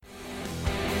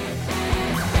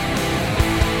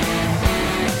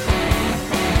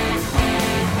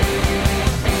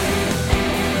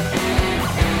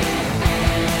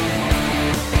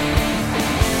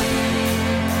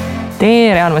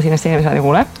Tere, Andmas investeerimisraadi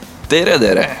kuule.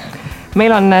 Tere!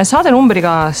 Meil on saade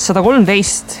numbriga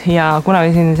 113 ja kuna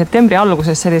me siin septembri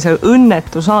alguses sellise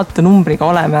õnnetu saate numbriga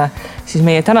oleme, siis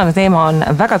meie tänane teema on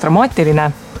väga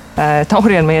dramaatiline.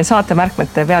 Tauri on meie saate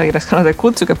märkmete pealkirjas kannud, et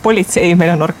kutsuge politsei,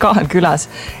 meil on orkaan külas.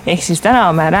 Ehk siis täna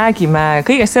me räägime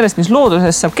kõigest sellest, mis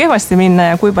looduses saab kehvasti minna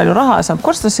ja kui palju raha saab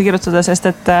korstnasse kirjutada, sest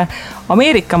et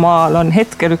Ameerikamaal on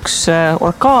hetkel üks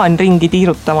orkaan ringi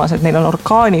tiirutamas, et neil on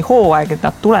orkaani hooaeg, et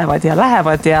nad tulevad ja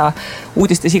lähevad ja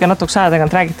uudistes iga natukese aja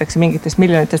tagant räägitakse mingitest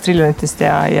miljonitest, triljonitest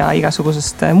ja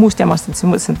igasugusest muust jamast, et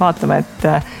siis mõtlesin, et vaatame, et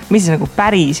mis siis nagu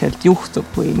päriselt juhtub,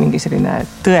 kui mingi selline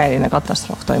tõeline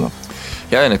katastroof toimub.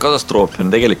 Ja need katastroofid on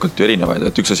tegelikult ju erinevaid,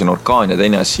 et üks asi on orkaan ja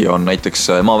teine asi on näiteks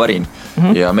maavärin.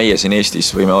 Ja meie siin Eestis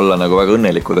võime olla nagu väga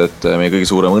õnnelikud, et meie kõige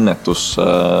suurem õnnetus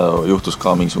juhtus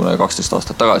ka mingisugune 12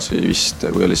 aastat tagasi vist,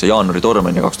 kui oli see jaanuari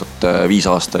tormeni 2005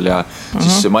 aastal ja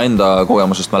siis ma enda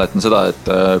kogemusest mäletan seda, et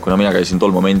kuna mina käisin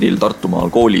tol momendil Tartumaal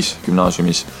koolis,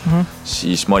 gümnaasiumis,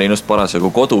 siis ma olin just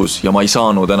parasjagu kodus ja ma ei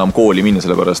saanud enam kooli minna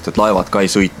sellepärast, et laevad ka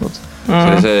ei sõitnud. See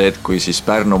oli see, et kui siis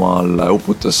Pärnumaal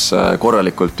uputas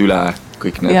korralikult üle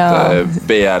kõik need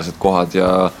veeäärsed kohad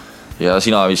ja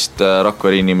sina vist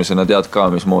Rakvere inimesena tead ka,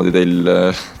 mismoodi teil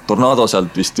tornaado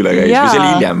sealt vist üle käis või see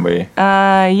oli hiljem või?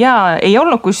 Jaa, ei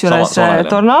olnud kusjuures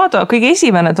tornaado, kõige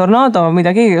esimene tornaado,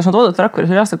 mida keegi on oodata Rakveres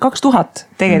oli aastal 2000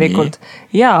 tegelikult.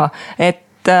 Jaa, et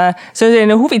see on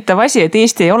selline huvitav asi, et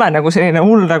Eesti ei ole nagu selline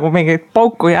hull nagu mingit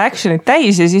pauku ja actionit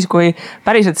täis ja siis kui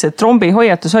päriselt see trombi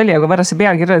hoiatus oli ja kui pärast see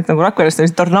pealkirjad nagu Rakverest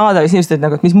oli tornaado ja siis inimesed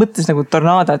nagu, et mis mõttes nagu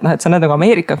tornaado, et sa näed nagu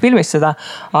Ameerika filmist seda,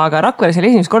 aga Rakveres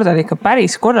oli esimest korda oli ikka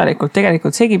päris korralikult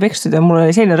tegelikult segi pekstud ja mul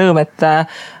oli selline rõõm, et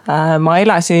ma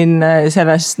elasin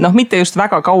sellest, mitte just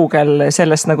väga kaugel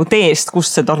sellest nagu teest,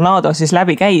 kust see tornaado siis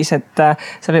läbi käis, et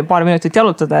see oli paar minutit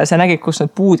jalutada ja sa nägid, kus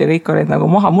need puud ja kõik olid nagu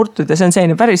maha murtud ja see on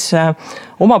selline päris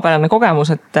omapärane kogemus,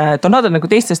 et tornaado on nagu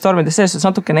teistest tormidest sellest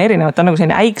natukene erinevad, ta on nagu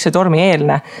selline äikse tormi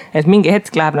eelne, et mingi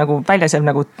hetk läheb nagu väljas jääb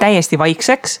nagu täiesti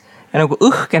vaikseks ja nagu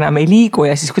õhk enam ei liigu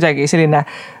ja siis kuidagi selline,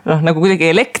 nagu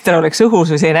kuidagi elekter oleks õhus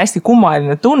või selline hästi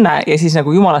kummaline tunne ja siis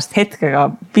nagu jumalast hetkega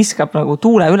piskab nagu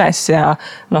tuule üles ja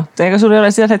ega sul ei ole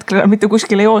seal hetkel mitte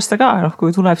kuskile joosta ka,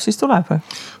 kui tuleb, siis tuleb.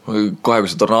 Kohe, kui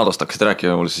sa tornaadost hakkasid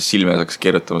rääkima, mul siis silme saaks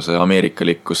keerutama see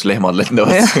ameerikalik, kus lehmad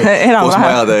lendavad koos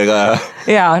majadega.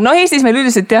 Ja, Eestis meil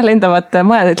üldiselt lendavad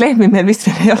majad, et lehmi meil vist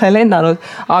ei ole lennanud,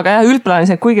 aga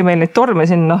üldplaanis, et kuigi meil neid torme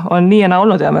siin on nii ja naa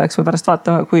olnud ja me läksime pärast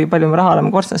vaatama, kui palju me raha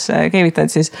oleme korstnasse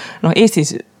keevitanud, siis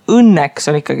Eestis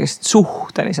õnneks on ikkagi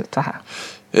suhteliselt vähe.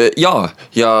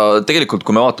 Ja tegelikult,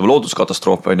 kui me vaatame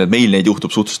looduskatastroofe, et meil neid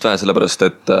juhtub suhteliselt vähe, sellepärast,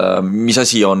 et mis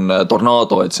asi on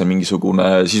tornaado, et see on mingisugune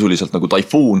sisuliselt nagu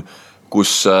taifuun,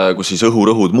 kus siis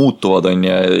õhurõhud muutuvad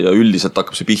ja üldiselt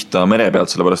hakkab see pihta mere pealt,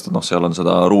 sellepärast, et seal on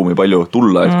seda ruumi palju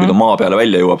tulla, et kui ta maa peale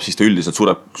välja jõuab, siis ta üldiselt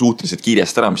sureb suhteliselt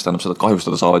kiiresti ära, mis tähendab seda, et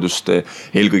kahjustada saavad just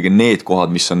eelkõige need kohad,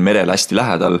 mis on merel hästi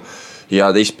lähedal. Ja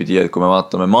teistpidi, et kui me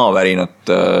vaatame maavärinat,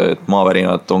 et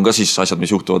maavärinat on ka siis asjad,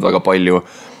 mis juhtuvad väga palju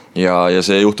ja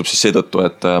see juhtub siis seetõttu,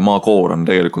 et maakoor on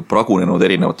tegelikult pragunenud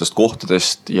erinevatest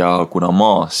kohtadest ja kuna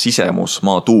maa sisemus,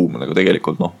 maa tuum nagu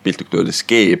tegelikult piltlikult öeldes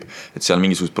keeb, et seal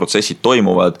mingisugused protsessid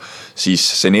toimuvad, siis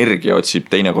see energia otsib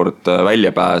teinekord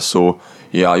väljapääsu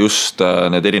ja just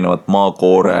need erinevad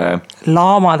maakoore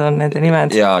laamad on nende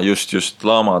nimed. Ja just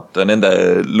laamad nende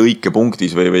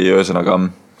lõikepunktis või ühesõnaga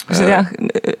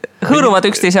hõõruvad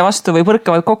üksteise vastu või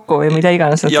põrkavad kokku või mida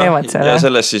iganes nad teevad seal. Ja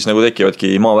sellest siis nagu tekivadki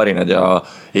maavärinad ja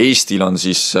Eestil on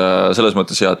siis selles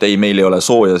mõttes et meil ei ole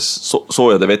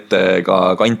soojade vettega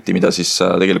kanti, mida siis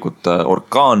tegelikult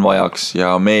orkaan vajaks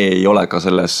ja me ei ole ka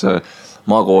selles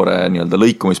maakoore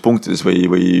lõikumispunktides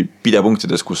või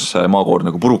pidepunktides, kus maakoor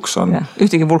nagu puruks on.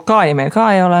 Ühtegi vulkaani meil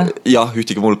ka ei ole. Jah,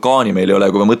 ühtegi vulkaani meil ei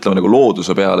ole. Kui me mõtleme nagu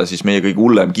looduse peale, siis meie kõige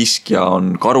hullem kiskja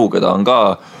on karu, keda on ka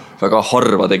väga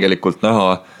harva tegelikult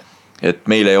näha, et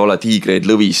meil ei ole tiigreid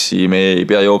lõvisi, me ei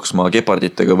pea jooksma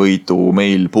geparditega võidu,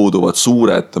 meil puuduvad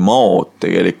suured maod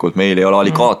tegelikult, meil ei ole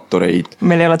alligaatoreid.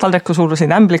 Meil ei ole taldreku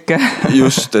suuruseid ämblikke.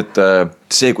 Just, et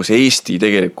see, kus Eesti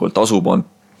tegelikult asub, on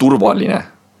turvaline.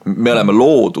 Me oleme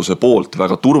looduse poolt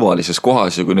väga turvalises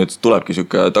kohas ja kui nüüd tulebki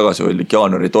siuke tagasihoidlik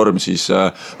jaanuari torm, siis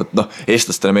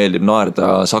eestlastele meeldib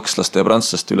naerda sakslaste ja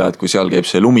prantslaste üle, et kui seal käib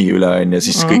see lumi üle ja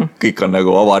siis kõik on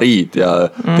nagu avariid ja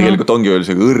tegelikult ongi veel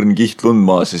see õrn kiht lund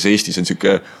maas ja Eestis on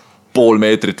siuke pool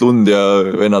meetrit lund ja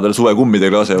vennadel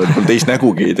suvekummidega lasevad, et teist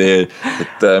nägugi ei tee.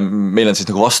 Et meil on siis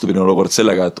nagu vastupidine olukord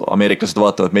sellega, et ameeriklased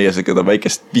vaatavad meie seda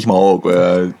väikest vihmahoogu ja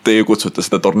teie kutsuta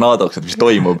seda tornaadoks, et mis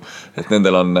toimub. Et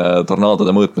nendel on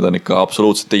tornaadode mõõtmed on ikka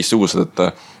absoluutselt teistsugused,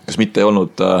 et kas mitte ei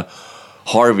olnud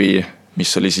Harvey,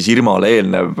 mis oli siis Irmale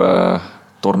eelnev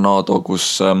tornaado,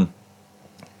 kus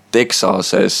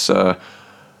Texases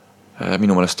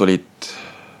minu meelest olid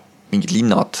mingid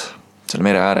linnad seal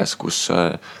mere ääres, kus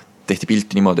tehti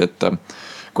pilti niimoodi, et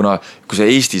kui sa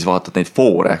Eestis vaatad neid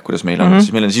foore, kuidas meil on,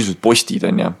 siis meil on sisuliselt postid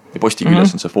on ja posti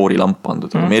küljes on see foori lamp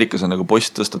pandud. Ameerikas on nagu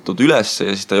post tõstatud üles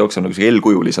ja siis ta jookseb nagu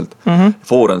L-kujuliselt.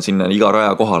 Foor on sinna iga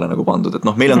raja kohale nagu pandud, et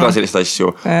meil on ka sellist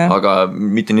asju, aga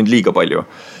mitte nii liiga palju.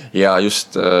 Ja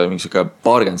just mingi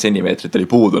paarkümmend sentimeetrit oli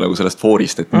puudu nagu sellest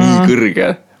foorist, et nii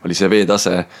kõrge oli see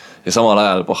veetase ja samal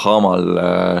ajal Bahamal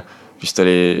vist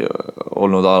oli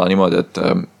olnud ala niimoodi,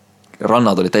 et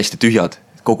rannad olid täiesti tühjad.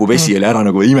 Kogu vesi oli ära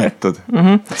nagu imetud.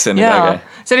 See on nüüd äge.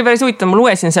 See oli päris huvitav, ma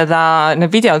lugesin seda, need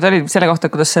videod olid selle kohta,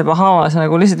 kuidas see Bahamas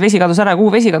nagu lihtsalt vesi kadus ära,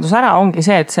 kuhu vesi kadus ära, ongi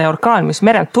see, et see orkaan, mis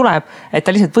merelt tuleb, et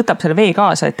ta lihtsalt võtab selle vee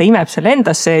kaasa, et ta imeb selle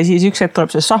endasse ja siis üks hetk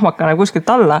tuleb see sahmakana kuskilt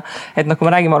alla. Et kui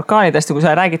me räägime orkaanidest ja kui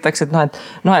seal räägitakse,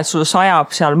 et sul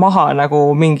sajab seal maha nagu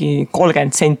mingi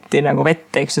 30 senti nagu vett,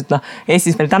 eks, et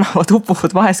Eestis meil tänavad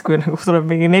upuvad vahest, kui nagu tuleb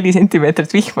mingi 4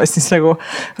 sentimeetrit vihma, siis nagu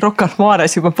Rocca al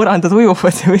Mares juba põrandad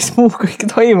ujuvad ja mis muu kõik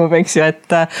toimub, eks ju,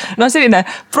 et selline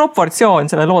proportsioon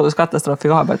selle looduskatastroofi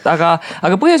koha pealt,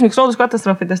 aga põhjus, miks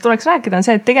looduskatastroofidest tuleks rääkida, on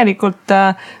see, et tegelikult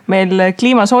meil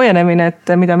kliima soojenemine,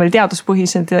 et mida meil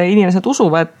teaduspõhised inimesed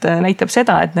usuvad, näitab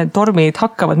seda, et need tormid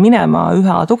hakkavad minema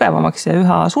üha tugevamaks ja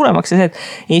üha suuremaks ja see, et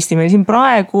Eesti meil siin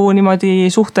praegu niimoodi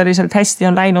suhteliselt hästi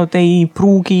on läinud, ei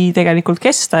pruugi tegelikult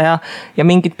kesta ja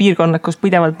mingid piirkonnad, kus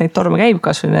pidevalt neid torme käib,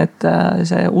 kas või need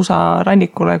see USA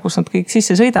rannikule, kus nad kõik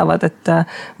sisse sõidavad, et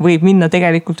võib minna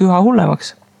tegelikult üha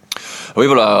hullemaks.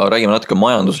 Võib-olla räägime natuke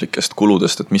majanduslikest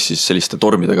kuludest, et mis siis selliste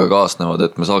tormidega kaasnevad,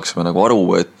 et me saaksime nagu aru,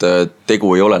 et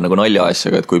tegu ei ole nagu nalja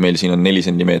asjaga, et kui meil siin on 4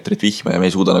 sentimeetrit vihma ja me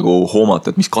ei suuda nagu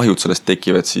hoomata, et mis kahjud sellest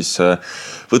tekivad, siis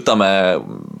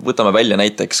võtame välja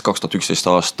näiteks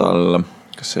 2011 aastal,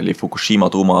 kas see oli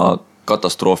Fukushima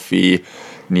tuumakatastroofi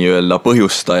nii-öelda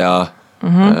põhjustaja,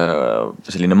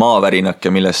 selline maavärinake,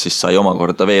 millest siis sai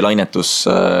omakorda veelainetus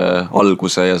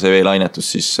alguse ja see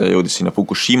veelainetus siis jõudis sinna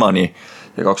Fukushimani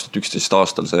ja 2011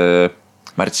 aastal see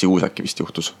märtsikuus äkki vist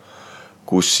juhtus,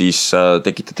 kus siis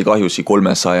tekitati kahjusi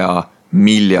 300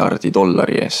 miljardi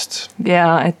dollari eest.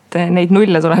 Ja et neid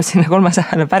nulle tuleb sinna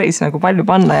 300 päris nagu palju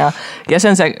panna ja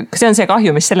see on see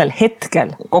kahju, mis sellel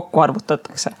hetkel kokku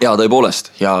arvutatakse. Ja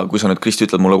tõepoolest, ja kui sa nüüd Kristi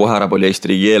ütled mulle kohe ära, palju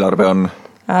Eesti riigi eelarve on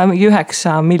mingi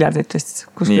 9 miljardit vist,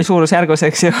 kuskil suurusjärgus,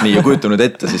 eks ju. Nii, ja kujuta nüüd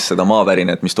ette siis seda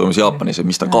maavärinet, mis toimus Jaapanis ja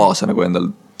mis ta kaasa nagu endal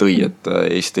tõi, et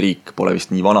Eesti riik pole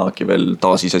vist nii vanagi veel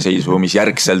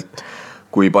taasiseseisvumisjärgselt,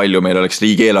 kui palju meil oleks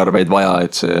riigi eelarveid vaja,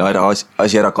 et see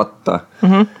asi ära katta.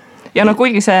 Ja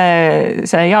kuigi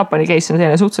see Jaapani case on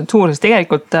selline suhteliselt suur, siis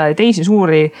tegelikult teisi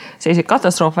suuri selliseid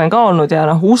katastroofe on ka olnud ja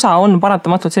USA on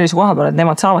paratamatult sellise koha peal, et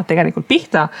nemad saavad tegelikult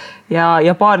pihta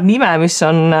ja paar nime, mis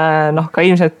on ka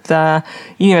ilmselt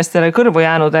inimestele kõrvu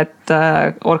jäänud, et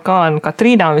orkaan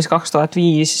Katrina, mis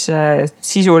 2005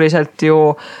 sisuliselt ju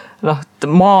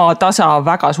maatasa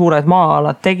väga suured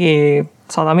maa-alad tegi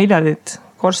 100 miljardit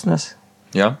korstnas.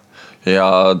 Ja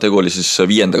tegu oli siis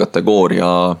 5.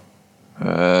 kategooria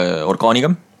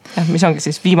orkaaniga. Mis ongi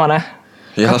siis viimane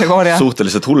kategooria.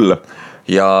 Suhteliselt hull.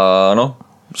 Ja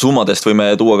summadest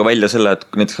võime tuua ka välja selle, et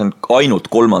näiteks on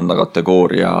ainult 3.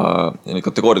 kategooria ja neid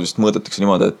kategooriad vist mõõdetakse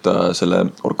niimoodi, et selle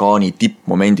orkaani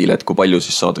tippmomendil, et kui palju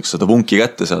siis saadakse seda vunki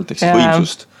kätte sealt, ehk siis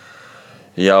võimsust.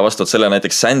 Ja vastavalt selle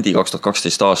näiteks Sandy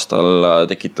 2012 aastal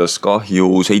tekitas kahju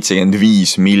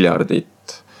 75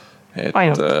 miljardit.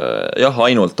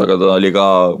 Ainult, aga ta oli ka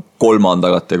 3.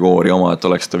 kategooria oma, et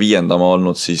oleks ta 5.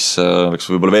 olnud, siis oleks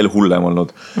võib-olla veel hullem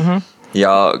olnud.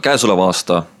 Ja käesoleva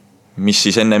aasta, mis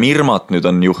siis enne Irmat nüüd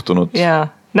on juhtunud?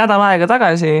 Nädal aega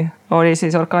tagasi oli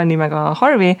siis orkaan nimega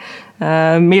Harvey,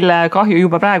 mille kahju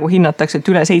juba praegu hinnatakse, et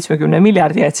üle 70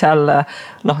 miljardi, et seal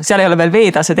ei ole veel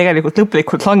veetase tegelikult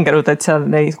lõplikult langenud, et seal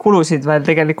neid kulusid veel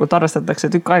tegelikult arvestatakse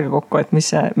tükk aega kokku, et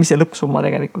mis see lõppsumma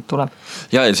tegelikult tuleb.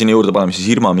 Ja sinna juurde paneme siis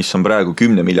Irma, mis on praegu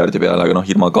 10 miljardi peale, aga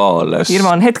Irma ka alles.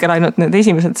 Irma on hetkel ainult need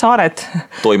esimesed saared.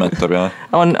 Toimetab, jah.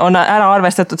 On ära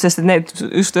arvestatud, sest need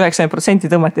just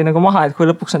 90% tõmmati nagu maha, et kui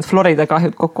lõpuks need Florida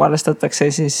kahjud kokku arvestatakse,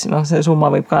 siis see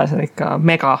summa võib ka ikka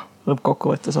mega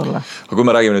lõppkokkuvõttes olla. Aga kui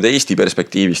me räägime nüüd Eesti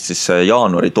perspektiivist, siis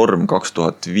jaanuari torm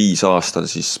 2005 aastal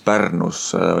siis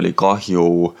Pärnus oli kahju,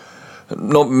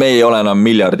 me ei ole enam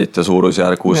miljardite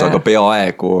suurusjärgus, aga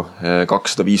peaaegu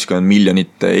 250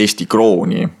 miljonit Eesti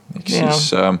krooni. Ehk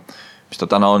siis, mis ta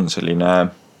täna on, selline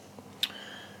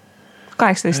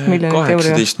 18 miljonit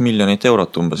euri. 18 miljonit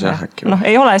eurot umbes jah äkki. Noh,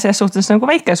 ei ole selles suhtes nagu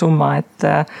väike summa, et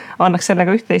annaks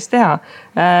sellega üht-teist teha.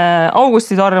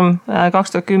 Augustitorm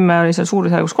 2010 oli seal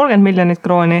suurusjärgus 30 miljonit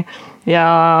krooni ja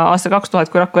aastal 2000,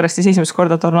 kui Rakverest esimest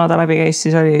korda tornaado läbi käis,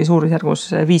 siis oli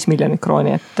suurusjärgus 5 miljonit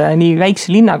krooni, et nii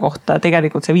väikse linna kohta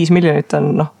tegelikult see 5 miljonit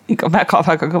on ikka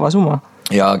väga-väga kõva summa.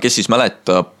 Ja kes siis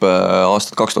mäletab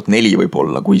aastat 2004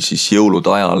 võib-olla, kui siis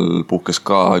jõulude ajal puhkes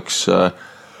ka üks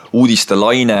uudiste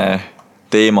laine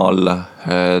teemal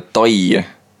Tai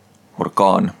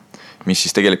orkaan, mis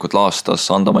siis tegelikult laastas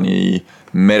Andamani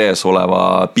meres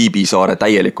oleva Piibisaare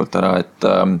täielikult ära, et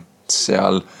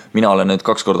seal mina olen nüüd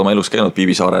 2 korda oma elus käinud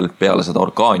Piibisaarel peale seda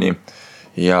orkaani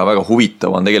ja väga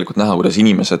huvitav on tegelikult näha, kuidas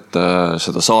inimesed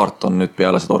seda saart on nüüd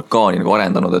peale seda orkaani nagu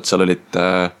arendanud, et seal olid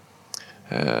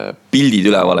pildid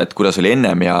üleval, et kuidas oli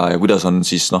ennem ja kuidas on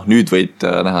siis nüüd võid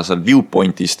näha seal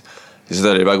viewpointist ja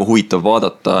seda oli väga huvitav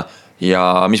vaadata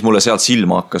ja mis mulle sealt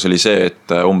silma hakkas oli see,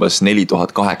 et umbes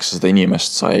 4800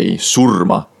 inimest sai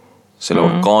surma selle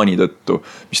orkaani tõttu,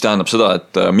 mis tähendab seda,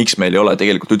 et miks meil ei ole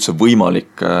tegelikult üldse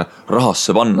võimalik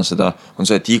rahasse panna seda, on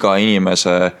see, et iga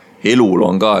inimese elul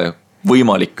on ka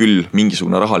võimalik küll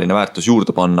mingisugune rahaline väärtus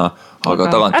juurde panna, aga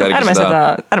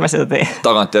ärme seda tee.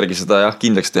 Tagantjärgi seda jah,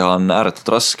 kindlaks teha on ääretult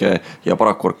raske ja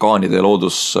paraku orkaanide ja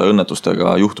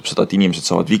loodusõnnetustega juhtub seda, et inimesed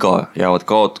saavad viga, jäävad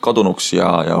kadunuks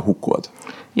ja hukkuvad.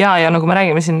 Ja nagu me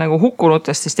räägime siin nagu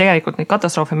hukkunutest, siis tegelikult neid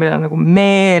katastroofe meil on nagu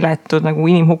meeletud nagu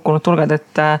inimhukkunud tulgad,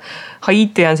 et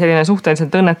Haiti on selline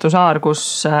suhteliselt õnnetu saar,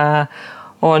 kus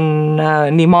on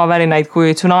nii maavärinaid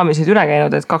kui tsunamisid üle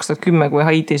käinud, et 2010, kui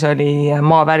Haitis oli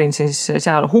maavärin, siis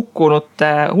seal hukkunute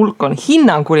hulk on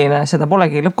hinnanguline, seda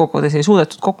polegi lõppkokkuvõttes ei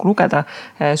suudetud kokku lugeda,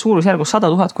 suurusjärgus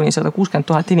 100 000 kuni 160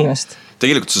 000 inimest.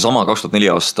 Tegelikult see sama 2004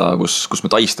 aasta, kus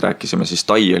me Taist rääkisime, siis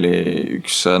Tai oli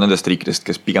üks nendest riikidest,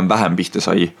 kes pigem vähem pihta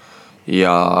sai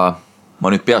ja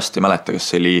ma nüüd peast ei mäleta, kas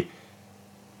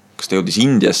ta jõudis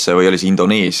Indiasse või oli see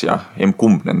Indoneesia,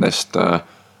 kumb nendest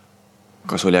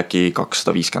kas oli äkki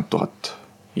 250 000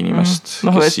 inimest.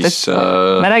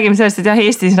 Me räägime sellest, et jah,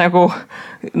 Eestis nagu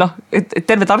et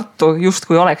terve Tartu just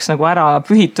kui oleks nagu ära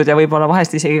pühitud ja võib-olla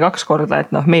vahest isegi 2 korda, et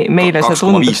meile see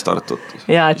tundub 2,5 Tartut.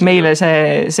 Ja et meile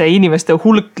see inimeste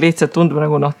hulk lihtsalt tundub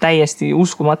nagu täiesti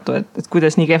uskumatu, et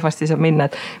kuidas nii kehvasti saab minna,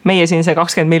 et meie siin see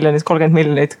 20 miljonit, 30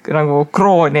 miljonit nagu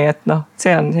krooni, et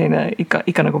see on selline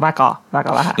ikka nagu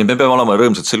väga-väga vähe. Ja me peame olema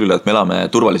rõõmsad selle üle, et me elame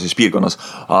turvalises piirkonnas,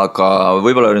 aga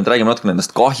võib-olla nüüd räägime natuke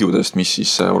nendest kahjudest, mis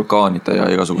siis orkaanide ja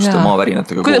igasuguste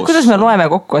maavärinatega koos. Kuidas me loeme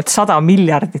kokku, et 100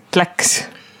 miljardit läks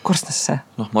korstnasse?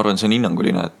 Ma arvan, see on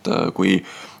hinnanguline, et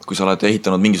kui sa oled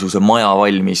ehitanud mingisuguse maja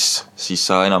valmis, siis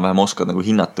sa enam-vähem oskad nagu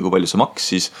hinnata, kui palju see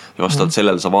maksis ja vastavalt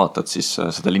sellele sa vaatad siis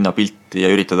seda linnapilti ja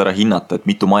üritad ära hinnata, et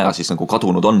mitu maja siis nagu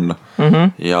kadunud on.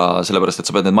 Ja sellepärast, et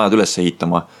sa pead need majad üles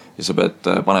ehitama ja sa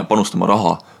pead panustama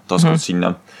raha taaskord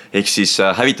sinna. Ehk siis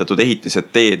hävitatud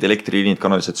ehitised, teed, elektriliinid,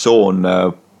 kanalisatsioon,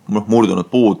 murdunud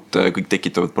puud, kõik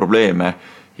tekitavad probleeme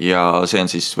ja see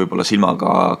on siis võib-olla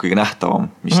silmaga kõige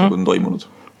nähtavam, mis nagu on toimunud.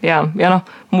 Ja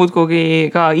muudkugi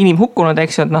ka inimhukkunud,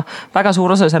 eks ju, et väga suur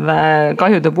osa selle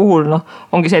kahjude puhul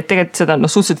ongi see, et tegelikult seda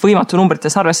suhteliselt võimatu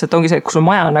numbrites arvesse, et ongi see, et kui sul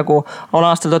maja nagu on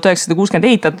aastal 1960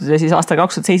 ehitatud ja siis aastal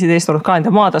 2017 orkaan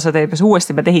ja maatasa teeb ja see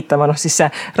uuesti pead ehitama, siis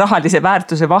see rahalise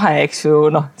väärtuse vahe, eks ju,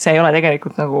 see ei ole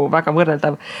tegelikult nagu väga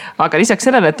võrreldav. Aga lisaks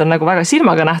sellele, et on nagu väga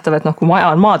silmaga nähtav, et kui maja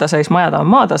on maatasa, siis majada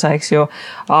on maatasa, eks ju,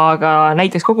 aga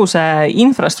näiteks kogu see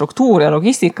infrastruktuur ja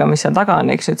logistika, mis seal taga on,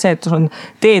 eks ju, et see, et sul on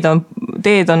teed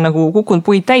on nagu kukkunud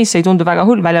puid täis, see ei tundu väga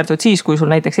hull, välja arvatud siis, kui sul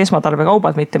näiteks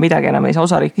esmatarbekaubad mitte midagi enam ei saa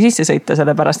osariiki sisse sõita,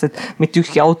 sellepärast et mitte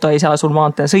ükski auto ei saa sul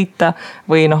maanteel sõita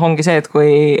või ongi see, et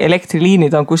kui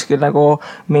elektriliinid on kuskil nagu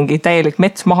mingi täielik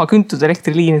mets maha küntud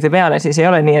elektriliinide peale, siis ei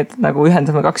ole nii, et nagu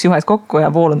ühendame 2 juhet kokku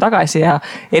ja vool on tagasi ja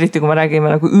eriti kui me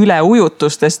räägime nagu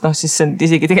üleujutustest, siis see on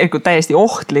isegi tegelikult täiesti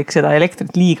ohtlik seda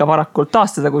elektrit liiga varakult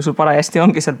taastada, kui sul parajasti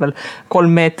ongi seal veel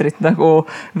 3 meetrit nagu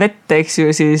vett, eks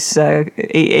ju, siis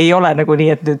ei ole nagu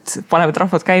nii, et nüüd paneme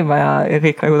trahvad käima ja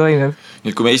kõik nagu toimib.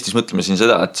 Nüüd kui me Eestis mõtleme siin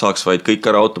seda, et saaks vaid kõik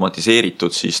ära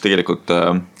automatiseeritud, siis tegelikult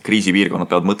kriisipiirkonnad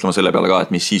peavad mõtlema selle peale ka,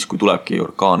 et mis siis, kui tulebki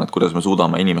orkaan, et kuidas me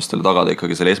suudame inimestele tagada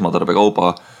ikkagi selle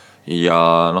esmatarbekauba ja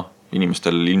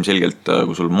inimestel ilmselgelt,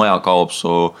 kui sul maja kaob,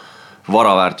 su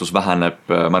varaväärtus väheneb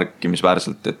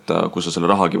märkimisväärselt, et kui sa selle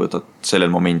rahagi võtad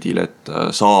sellel momendil, et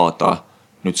saada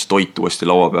nüüd see toit uuesti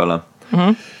laua peale.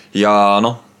 Ja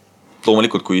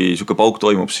loomulikult, kui siuke pauk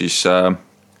toimub, siis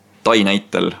Tai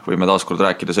näitel võime taaskord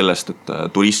rääkida sellest, et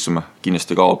turism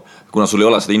kindlasti kaob. Kuna sul ei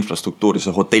ole seda infrastruktuuri,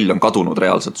 see hotell on kadunud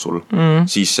reaalselt sul,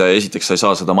 siis esiteks sa ei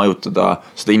saa seda majutada,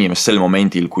 seda inimest sel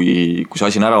momendil, kui see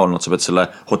asi on ära olnud, sa pead selle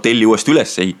hotelli uuesti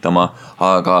üles ehitama,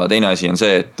 aga teine asi on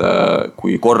see, et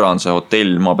kui korra on see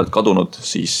hotell maa pealt kadunud,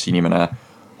 siis inimene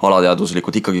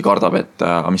alateadvuslikult ikkagi kardab, et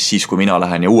mis siis, kui mina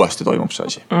lähen ja uuesti toimub see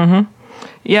asi.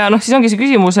 Ja siis ongi see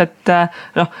küsimus, et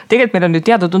tegelikult meil on nüüd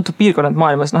teada-tuntud piirkonnad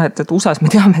maailmas, et USAs me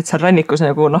teame, et seal rannikus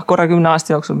nagu korra 10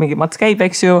 aasta jooksul mingi mats käib,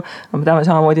 eks ju, me teame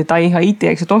samamoodi Tai,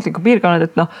 Haiti, eks ju, tohtlikud piirkonnad,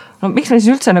 et miks me siis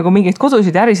üldse nagu mingeid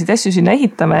kodusid ja ärisid asju sinna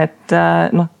ehitame, et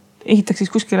ehitaks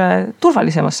siis kuskile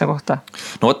turvalisemasse kohta?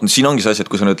 No vot, siin ongi see asi, et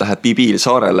kui sa nüüd lähed Bibil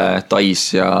saarele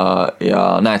Tais ja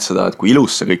näed seda, et kui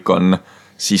ilus see kõik on,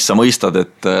 siis sa mõistad,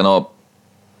 et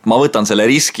ma võtan selle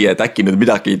riski, et äkki nüüd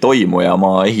midagi ei toimu ja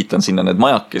ma ehitan sinna need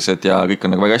majakesed ja kõik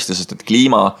on nagu väga hästi, sest et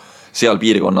kliima seal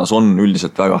piirkonnas on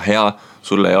üldiselt väga hea.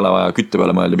 Sul ei ole vaja kütte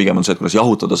peale mõelda, pigem on see, et kuidas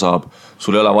jahutada saab.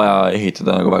 Sul ei ole vaja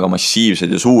ehitada nagu väga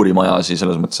massiivseid ja suuri majasi,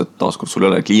 selles mõttes, et taaskord sul ei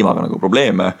ole kliimaga nagu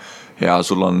probleeme ja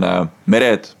sul on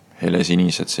mered,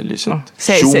 helesinised sellised.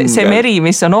 See meri,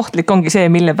 mis on ohtlik, ongi see,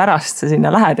 mille pärast sa sinna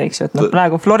lähed, eks ju, et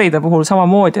praegu Florida puhul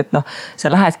samamoodi, et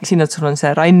sa lähedki sinna, et sul on see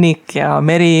rannik ja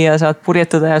meri ja saad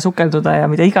purjetada ja sukelduda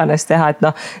ja mida iganes teha, et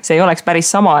see ei oleks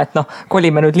päris sama, et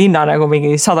kolime nüüd linna nagu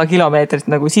mingi 100 kilomeetrit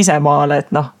nagu sisemaale,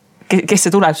 et kes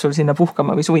see tuleb sul sinna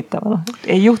puhkama või suvitama,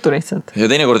 ei juhtu lihtsalt. Ja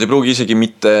teinekord ei pruugi isegi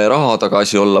mitte raha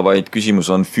tagasi olla, vaid küsimus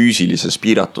on füüsilises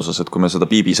piiratuses, et kui me seda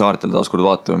Bibi saartel taaskord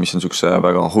vaatame, mis on sükse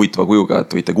väga huvitava kujuga,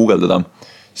 et võite guugeldada,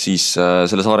 siis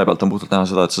selle saare pealt on puhtalt näha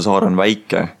seda, et see saar on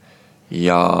väike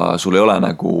ja sul ei ole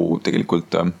nagu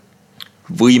tegelikult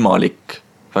võimalik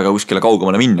väga kuskile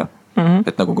kaugemale minna.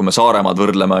 Et nagu kui me Saaremaad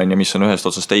võrdleme, mis on ühest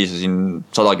otsast teise siin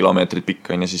 100 kilomeetrit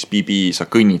pikk, siis Bibi sa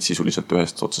kõnnid sisuliselt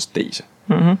ühest otsast teise.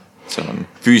 See on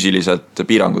füüsiliselt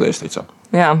piirangud eest täitsa.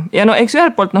 Ja eks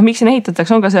ühelt poolt, miks siin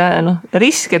ehitatakse, on ka see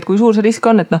risk, et kui suur see risk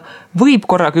on, et võib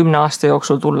korra 10 aasta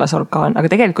jooksul tulla see orkaan, aga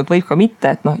tegelikult võib ka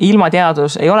mitte, et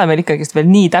ilmateadus ei ole meil ikkagist veel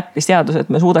nii täppisteadus,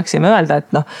 et me suudaksime öelda,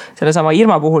 et selle sama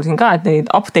Irma puhul siin ka, et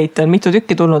neid update on mitu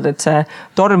tükki tulnud, et see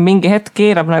torm mingi hetk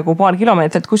keerab nagu paar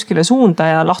kilomeetrit kuskile suunda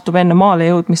ja lahtub enne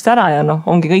maale jõudmist ära ja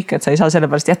ongi kõik, et sa ei saa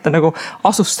sellepärast jätta nagu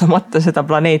asustamata seda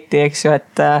planeeti, eks ju,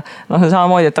 et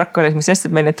samamoodi, et Rakveres, mis sest,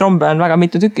 et meil neid trombe on väga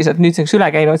mitu tükis, et nüüdseks üle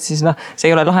käinud, siis see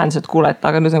ei ole lahendus, et kuule, et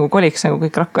aga nüüd nagu koliks nagu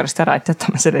kõik Rakverest ära, et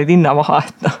jätame selle linna maha,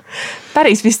 et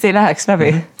päris vist ei läheks läbi.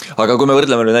 Aga kui me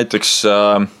võrdleme nüüd näiteks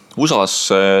USAs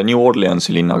New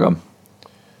Orleansi linnaga,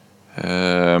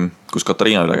 kus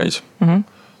Katariina üle käis,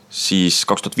 siis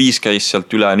 2005 käis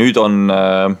sealt üle, nüüd on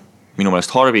minu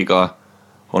meelest Harvey'ga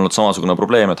olnud samasugune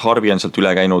probleem, et Harvey on sealt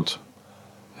üle käinud.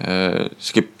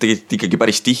 See käib tegelikult ikkagi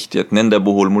päris tihti, et nende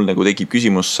puhul mul nagu tekib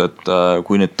küsimus, et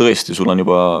kui nüüd tõesti sul on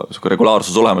juba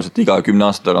regulaarsus olemas, et iga 10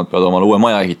 aasta tagant pead omale uue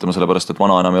maja ehitama, sellepärast et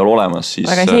vana enam ei ole olemas,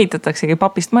 siis... Aga ehitataksegi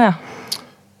papist maja.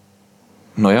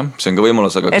 No jah, see on ka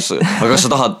võimalus, aga kas sa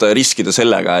tahad riskida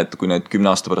sellega, et kui nüüd 10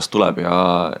 aasta pärast tuleb ja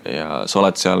sa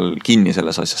oled seal kinni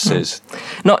selles asjas sees?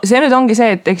 No see nüüd ongi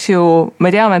see, et eks ju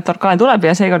me teame, et orkaan tuleb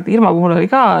ja seekord Irma puhul oli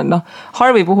ka,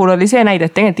 Harvey puhul oli see näide,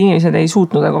 et tegelikult inimesed ei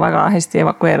suutnud nagu väga hästi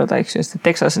evakueeruda, eks ju, sest et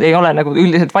Texas ei ole nagu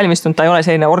üldiselt valmistunud, ta ei ole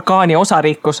selline orkaani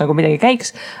osariik, kus nagu midagi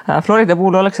käiks. Florida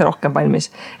puhul oleks see rohkem valmis.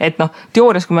 Et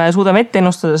teoorias, kui me suudame ette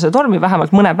ennustada see tormi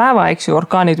vähemalt mõne päeva, eks ju,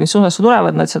 orkaanid, mis USAsse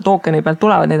tulevad, nad sealt ookeani pealt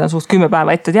tulevad, neid on suht 10 päeva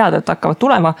ette teada, et hakkavad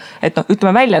tulema, et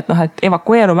ütleme välja, et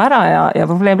evakueerume ära ja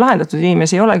probleem lahendatud,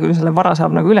 inimesi ei ole küll, selle vara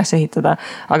saab nagu üles ehitada,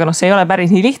 aga see ei ole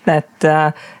päris nii lihtne,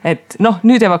 et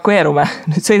nüüd evakueerume,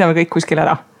 nüüd sõidame kõik kuskil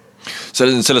ära.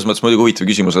 Selles mõttes muidugi huvitav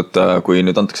küsimus, et kui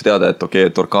nüüd antakse teada, et okei,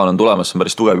 et orkaan on tulemas, see on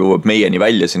päris tugev, jõuab meieni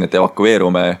välja siin, et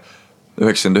evakueerume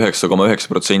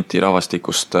 99,9%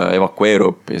 rahvastikust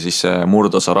evakueerub ja siis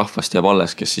murdosa rahvast jääb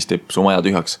alles, kes siis teeb su maja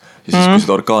tühjaks. Ja siis kui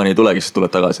seda orkaani ei tulegi, siis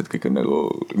tuled tagasi, et kõik on nagu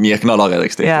nii ehk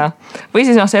nalagedaks tehtud. Või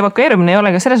siis see evakueerumine ei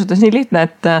ole ka selles suhtes nii lihtne,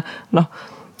 et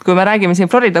kui me räägime siin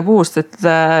Florida puhust, et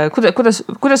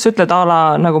kuidas sa ütled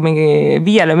ala nagu mingi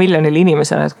 5 miljonile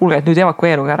inimesele, et kuulge, et nüüd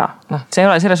evakueeruge ära. See ei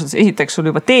ole selles suhtes, esiteks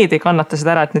sul juba teed ei kannata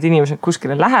seda ära, et need inimesed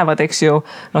kuskile lähevad, eks ju.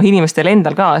 Inimestel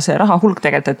endal ka see raha hulk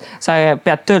tegelikult, et sa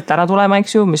pead töölt ära tulema,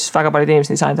 eks ju, mis väga paljud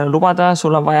inimesed ei saa endale lubada.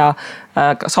 Sul on vaja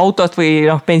kas autot või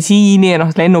bensiini ja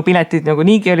lennupiletid nagu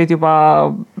niigi olid juba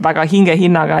väga hinge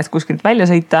hinnaga, et kuskilt välja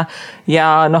sõita.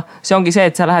 Ja see ongi see,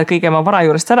 et sa lähed kõige oma vara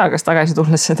juurest ära, kas tagasi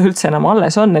tulles seda üldse enam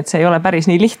alles on, et see ei ole päris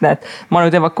nii lihtne, et ma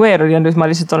nüüd evakueerun ja nüüd ma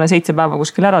lihtsalt olen 7 päeva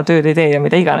kuskil ära, tööd ei tee ja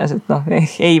mida iganes, et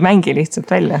ei mängi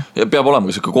lihtsalt välja. Ja peab olema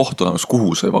ka selline koht olemas,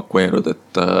 kuhu sa evakueerud,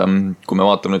 et kui me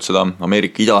vaatame nüüd seda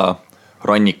Ameerika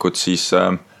idarannikut, siis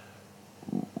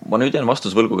ma nüüd jään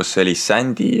vastus võlgu, kas see oli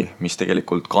Sandy, mis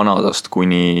tegelikult Kanadast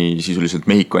kuni sisuliselt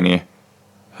Mehhikoni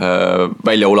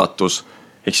välja ulatus.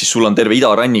 Ehk siis sul on terve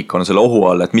idarannik on selle ohu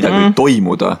all, et midagi võib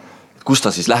toimuda. Kus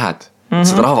ta siis lähed?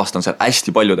 Seda rahvast on seal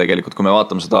hästi palju tegelikult, kui me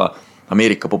vaatame seda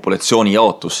Ameerika populatsiooni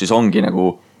jaotus, siis ongi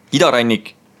nagu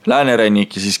idarannik,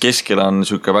 läänerannik ja siis keskel on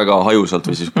siuke väga hajusalt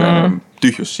või siis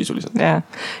tühjus sisuliselt.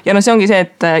 Ja no see ongi see,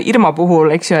 et Irma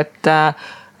puhul, eks ju, et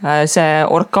see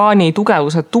orkaani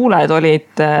tugevused tuuled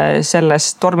olid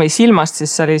sellest tormi silmast,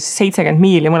 siis see oli 70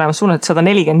 miili mõlemas suunas,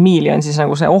 140 miili on siis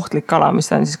nagu see ohtlik kala, mis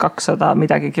on siis 200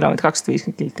 midagi kilomeetrit,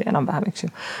 250 kilti enam-vähem, eks ju.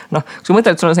 Noh, kui sa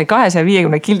mõtled, et sul on see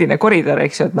 250 kildine koridor,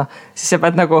 eks ju, et noh, siis sa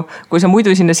pead nagu, kui sa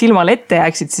muidu sinna silmale ette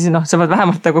jääksid, siis noh, sa pead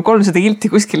vähemalt nagu 300 kilti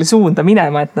kuskile suunda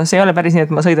minema, et noh, see ei ole päris nii,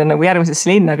 et ma sõidan nagu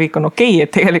järgmisesse linna, kõik on okei,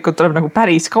 et tegelikult tuleb nagu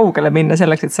päris kaugele minna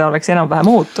selleks, et see oleks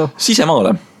enam-vähem ohutu.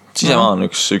 Sisemaa on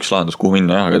üks lahendus, kuhu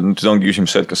minna, jah, aga nüüd ongi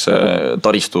küsimus see, et kas see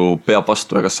taristu peab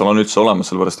vastu ja kas seal on üldse olemas,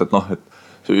 sellepärast, et noh, et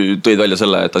tõid välja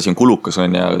selle, et asi on kulukas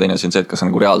on ja teine asi on see, et kas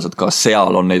nagu reaalselt ka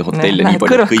seal on neid hotelle nii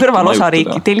palju. Kõrval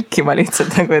osariiki telkima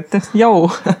lihtsalt nagu, et jau.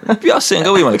 jah, see on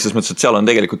ka võimalik, sest mõttes, et seal on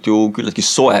tegelikult ju küllaltki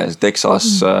soe,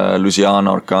 Texas,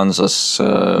 Louisiana, Arkansas,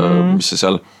 mis see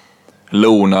seal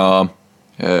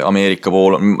Lõuna-Ameerika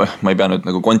pool, ma ei pea nüüd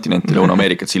nagu kontinenti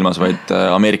Lõuna-Ameerikat silmas, vaid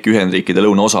Ameerika Ühendriikide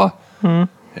lõunaosa.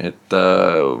 Et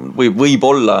võib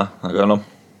olla, aga noh,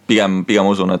 pigem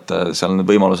usun, et seal need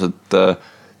võimalused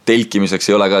telkimiseks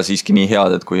ei ole ka siiski nii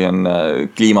head, et kui on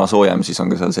kliima soojem, siis on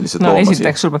ka seal sellised loomasi.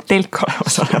 Esiteks sul peab telk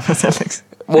olema selleks.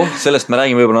 Sellest me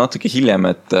räägime võib-olla natuke hiljem,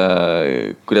 et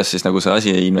kuidas siis nagu see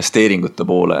asi investeeringute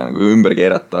poole nagu ümber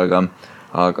keerata,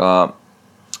 aga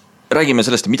räägime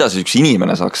sellest, mida siis üks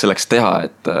inimene saaks selleks teha,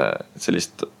 et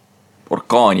sellist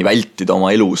orkaani vältida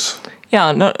oma elus.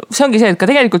 Ja no see ongi see, et ka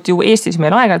tegelikult ju Eestis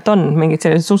meil aeg-ajalt on mingid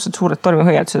sellised suhteliselt suured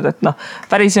tormihõiatused, et noh,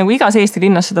 päris nagu igas Eesti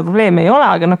linnas seda probleemi ei ole,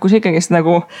 aga noh, kui sa ikkagist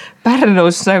nagu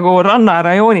Pärnus nagu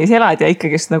rannarajoonis elad ja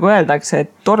ikkagist nagu öeldakse,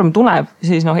 et torm tuleb,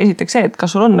 siis noh, esiteks see, et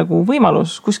kas sul on nagu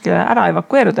võimalus kuskile ära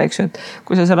evakueeruda, eks ju, et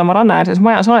kui sa seal oma rannaäärses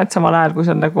majas oled samal ajal, kui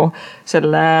sa nagu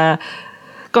selle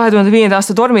 2005.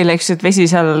 aasta tormil, eks ju, et vesi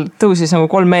seal tõusis nagu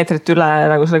 3 meetrit üle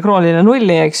nagu selle krooniline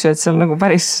nulli, eks ju, et seal nagu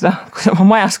päris, noh, kui sa oma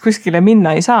majas kuskile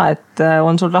minna ei saa, et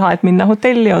on sul raha, et minna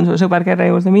hotelli, on sul sõber kelle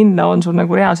juurde minna, on sul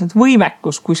nagu reaalselt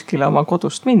võimekus kuskile oma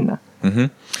kodust minna.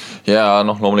 Ja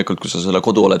noh, loomulikult, kui sa selle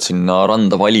kodu oled sinna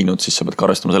randa valinud, siis sa pead ka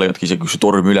arvestama sellega, et isegi kui see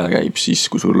torm üle käib,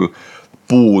 siis kui sul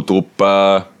puudub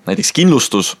näiteks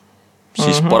kindlustus,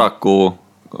 siis paraku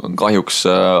kahjuks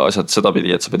asjad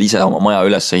sedapidi, et sa pead ise oma maja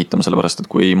üles ehitama, sellepärast, et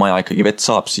kui maja ikkagi vett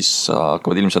saab, siis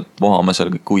hakkavad ilmselt vohama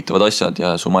seal kõik huvitavad asjad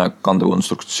ja su maja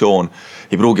kandekonstruktsioon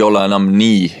ei pruugi olla enam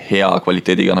nii hea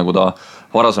kvaliteediga, nagu ta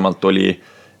varasemalt oli.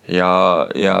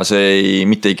 Ja see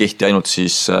mitte ei kehti ainult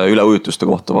siis üleujutuste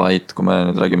kohta, vaid kui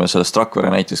me nüüd räägime sellest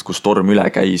Rakvere näiteks, kus torm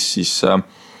üle käis, siis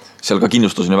seal ka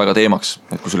kindlustus on ju väga teemaks,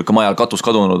 et kui sul ikka majal katus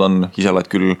kadunud on, ise oled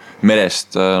küll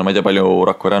merest, no ma ei tea palju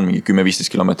Rakvere on, mingi 10-15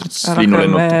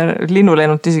 kilomeetrit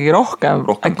linnulennut isegi rohkem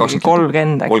äkki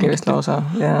 30 äkki vist lausa.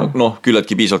 Noh,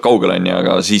 küllaltki piisavalt kaugel on,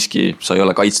 aga siiski sa ei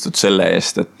ole kaitstud selle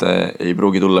eest, et ei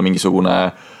pruugi tulla mingisugune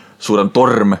suurem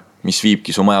torm, mis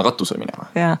viibki su maja katuse minema.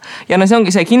 Ja no see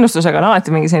ongi see kindlustusega on alati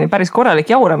mingi selline päris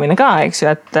korralik jauramine ka, eks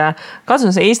ju, et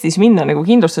katsun see Eestis minna nagu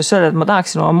kindlustus öelda, et ma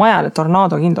tahaksin oma majale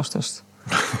tornaado kindlustust.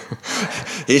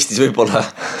 Eestis võib-olla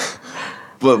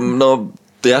no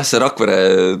jah, see Rakvere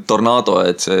tornaado,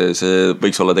 et see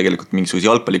võiks olla tegelikult mingisuguse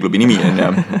jalgpalliklubi nimi on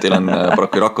ja teil on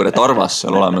paraku Rakvere Tarvas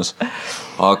seal olemas,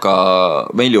 aga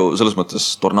meil ju selles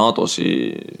mõttes tornaadosi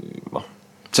noh,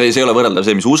 see ei ole võrreldav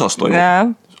see, mis USAs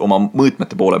toimub oma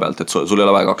mõõtmete poole pealt, et sul ei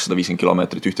ole vaja 250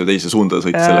 kilomeetrit ühte teise suunda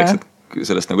sõita selleks, et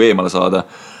sellest nagu eemale saada,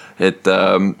 et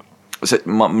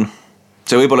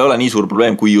see võib-olla ei ole nii suur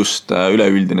probleem, kui just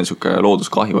üleüldine suke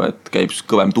looduskahju, et käib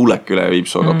kõvem tuulek üle ja viib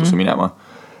su katuse minema.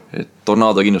 Et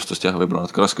tornaado kindlustust jah, võib-olla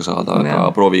natuke raske saada, aga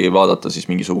proovi vaadata siis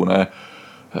mingisugune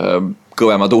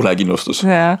kõvema tuulekindlustus.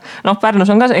 Noh, Pärnus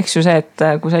on ka eks ju see, et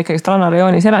kui sa ikkagi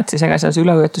rannarajoonis elad, siis ega seal see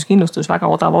üleujutuskindlustus väga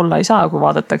odav olla ei saa, kui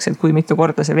vaadatakse, et kui mitu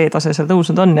korda see veetase seal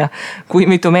tõusnud on ja kui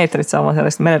mitu meetrit sa oma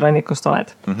sellest mererannikust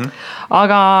oled.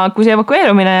 Aga kui see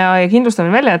evakueerumine ja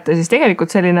kindlustamine välja jätta, siis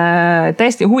tegelikult selline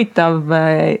täiesti huvitav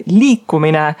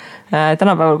liikumine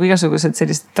tänapäeval, kui igasugused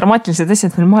sellised dramaatilised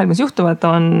asjad meil maailmas juhtuvad,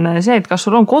 on see, et kas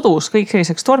sul on kodus kõik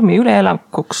selliseks tormi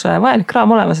üleelakuks vajalik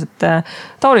kraam olemas, et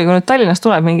Tauri, kui nüüd Tallinnast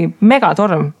tuleb mingi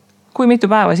megatorm, kui mitu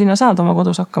päeva sinna saad oma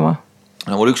kodus hakkama?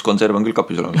 No mul üks konserv on küll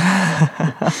kapis olemas.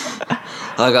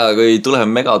 Aga kui tuleb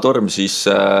megatorm, siis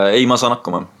ei, ma saan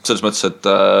hakkama. Selles mõttes, et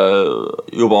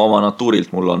juba oma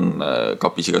natuurilt mul on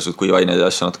kapis igasugused kuivaineid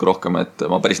ja asja natuke rohkem, et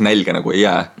ma päris nälge nagu ei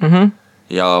jää.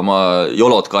 ja ma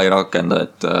YOLOt ka ei rakenda,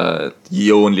 et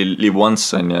you only live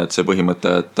once on ja et see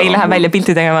põhimõte, et ei lähe välja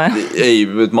pilti tegema? Ei,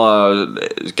 ma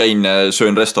käin,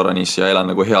 söön restoranis ja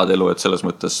elan nagu head elu, et selles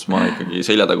mõttes ma ikkagi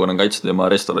seljatagu olen kaitstud ja ma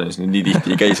restoranis nii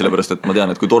tihti ei käi, sellepärast et ma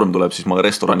tean, et kui torm tuleb, siis ma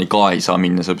restorani ka ei saa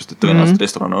minna, sellepärast et tõenäoliselt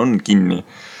restoran on kinni.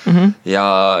 Ja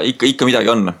ikka midagi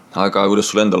on, aga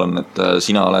kuidas sul endal on, et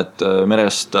sina oled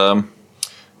merest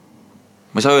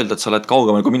ma ei saa öelda, et sa oled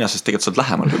kaugemal kui mina, sest tegelikult sa oled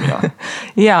lähemal kui mina.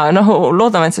 Jaa,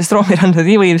 loodame, et see stroomirandad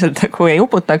nii võimsalt kui ei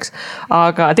uputaks,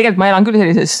 aga tegelikult ma elan küll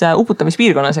sellises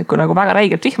uputamispiirkonnas, et kui nagu väga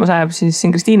räigelt vihma sajab, siis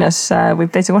siin Kristiinas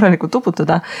võib täitsa korralikult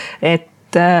uputada,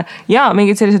 et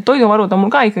mingid sellised toiduvarud on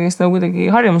mul ka ikkagi nagu kuidagi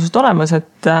harjumusest olemas,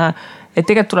 et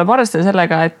tegelikult tuleb arvestada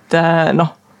sellega, et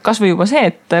kas või juba see,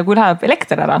 et kui läheb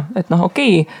elekter ära, et me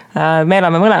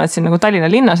elame mõlemad siin nagu Tallinna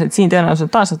linnas, et siin tõenäoliselt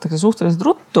taastatakse suhteliselt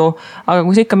ruttu, aga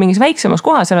kui sa ikka mingis väiksemas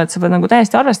kohas oled, sa pead nagu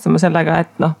täiesti arvestama sellega,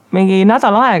 et mingi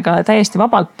nädal aega täiesti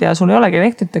vabalt ja sul ei olegi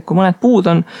elektrit, et kui mõned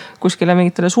puud on kuskile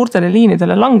mingitele suurtele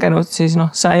liinidele langenud, siis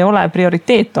sa ei ole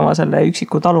prioriteet oma selle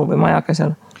üksiku talu või majaga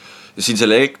seal. Ja siin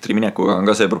selle elektri minekuga on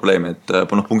ka see probleem, et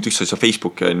punkt üks sa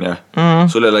Facebooki on ja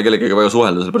sul ei ole kellegagi väga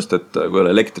suhelda, sellepärast et kui ei ole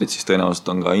elektrit, siis tõenäoliselt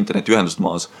on ka internetiühendused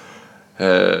maas.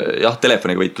 Jah,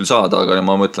 telefoniga võid küll saada, aga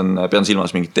ma mõtlen, pean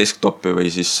silmas mingit desktopi või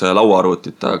siis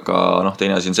lauaarvutit, aga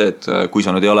teine asi on see, et kui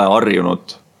sa nüüd ei ole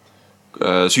harjunud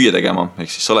süüa tegema,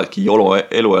 ehk siis sa oledki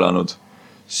elu elanud,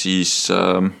 siis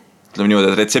ütleme niimoodi,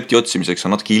 et retsepti otsimiseks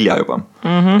on natuke hilja juba.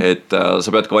 Et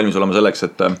sa pead ka valmis olema selleks,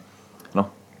 et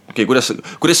okay,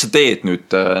 kuidas sa teed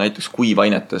nüüd näiteks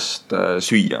kuivainetest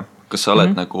süüa? Kas sa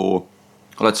oled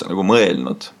oled sa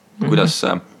mõelnud, kuidas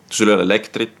sul ei ole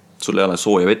elektrit, sul ei ole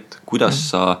sooja vett, kuidas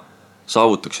sa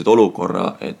saavutaksid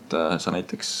olukorra, et sa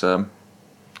näiteks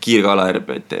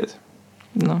kiirkaelaärbeid teed?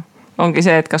 Ongi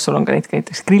see, et kas sul on ka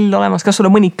näiteks grill olemas, kas sul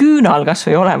on mõni küünal kas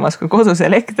või olemas, kui kodus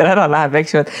elekter ära läheb,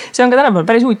 eks ju, et see on ka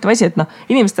tänapäeval päris huvitav asi, et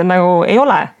inimestel nagu ei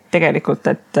ole tegelikult,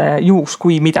 et juhuks,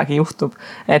 kui midagi juhtub.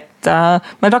 Et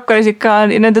ma Rakveres ikka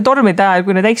nende tormide ajal,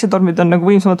 kui need väiksetormid on nagu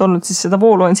võimsamad olnud, siis seda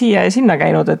voolu on siia ja sinna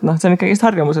käinud, et see on ikkagi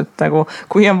harjumus, et nagu,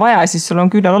 kui on vaja, siis sul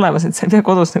on küünal olemas, et sa ei pea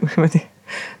kodus nagu niimoodi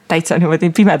täitsa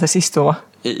niimoodi pimedas istuma.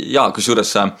 Ja,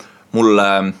 kusjuures mulle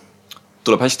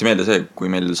tuleb hästi meelde see,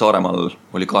 kui meil Saaremaal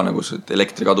oli ka nagu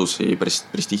elektri kadusi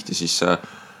päris tihti, siis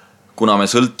kuna me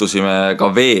sõltusime ka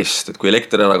veest, et kui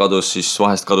elekter ära kadus, siis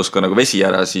vahest kadus ka nagu vesi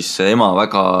ära, siis ema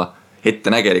väga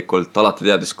ettenägelikult alati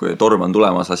teadis, kui torm on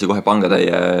tulemas, lasi kohe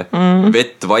pangatäie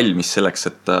vett valmis selleks,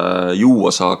 et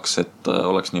juua saaks, et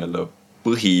oleks nii-öelda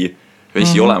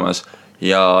põhivesi olemas.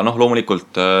 Ja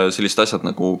loomulikult sellised asjad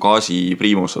nagu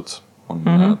gaasipriimused on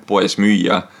poes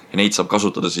müüa ja neid saab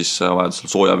kasutada siis vajadusel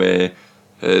soojavee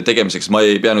tegemiseks. Ma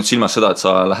ei pea nüüd silmas seda, et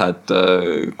sa lähed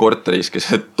korteris,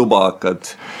 kes tuba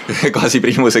hakkad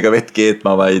gaasipriimusega vett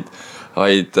keetma, vaid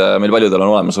meil paljudel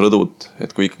on olemas rõdud,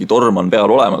 et kui ikkagi torm on peal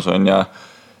olemas on ja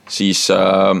siis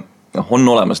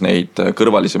on olemas neid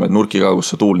kõrvalisemaid nurki ka,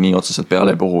 kus see tuul nii otseselt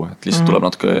peale ei puhu, et lihtsalt tuleb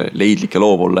natuke leidlik ja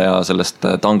loov olla ja sellest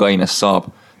tangainest saab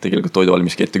tegelikult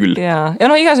toiduvalmiski ette küll. Ja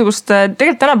igasugust,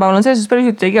 tegelikult tänapäeval on selles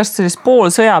päris igast sellist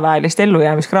poolsõjaväelist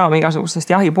ellujäämiskraami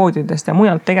igasugustest jahipoodidest ja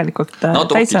mujalt tegelikult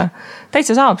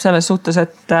täitsa saab selles suhtes,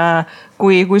 et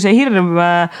kui see hirm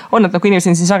on, et kui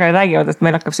inimesed siin sageli räägivad, et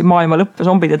meil hakkab siin maailma lõpp ja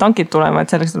zombid ja tankid tulema,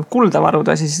 et selleks tuleb kulda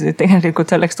varuda, siis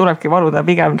tegelikult selleks tulebki varuda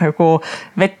pigem nagu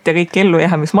vett ja kõik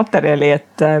ellujäämismaterjali,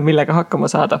 et millega hakkama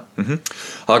saada.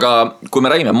 Aga kui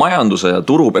me räägime majanduse ja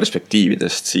turu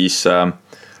perspektiividest, siis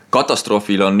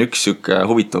katastroofil on üks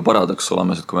huvitav paradoks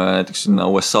olemas, et kui me näiteks sinna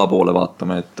USA poole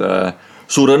vaatame, et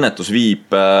suur õnnetus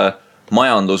viib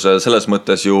majanduse selles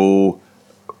mõttes ju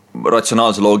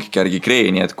ratsionaalse loogika järgi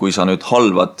kreeni, et kui sa nüüd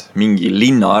halvad mingi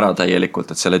linna ära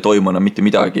täielikult, et seal ei toimu enam mitte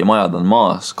midagi, majad on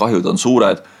maas, kahjud on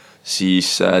suured,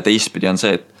 siis teistpidi on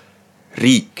see, et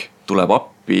riik tuleb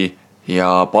appi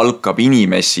ja palkab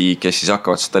inimesi, kes siis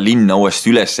hakkavad seda linna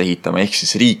uuesti üles ehitama, ehk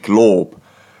siis riik loob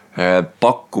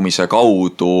pakkumise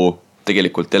kaudu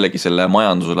tegelikult jällegi selle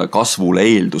majandusele kasvule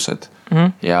eeldused.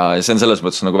 Ja see on selles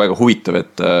mõttes nagu väga huvitav,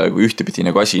 et kui ühtepidi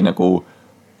nagu asi nagu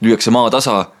lüüakse maa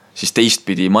tasa, siis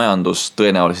teistpidi majandus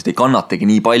tõenäoliselt ei kannatagi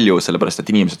nii palju, sellepärast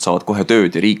et inimesed saavad kohe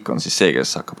tööd ja riik on siis see,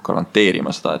 kes hakkab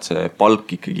garanteerima seda, et see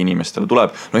palk ikkagi inimestele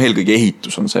tuleb. Eelkõige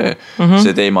ehitus on see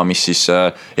teema, mis siis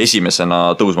esimesena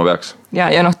tõusma peaks.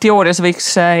 ja noh, teoorias võiks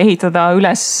ehitada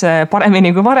üles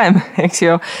paremini kui varem, eks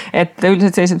ju, et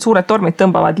üldiselt sellised suured tormid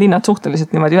tõmbavad linnad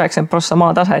suhteliselt niimoodi 90%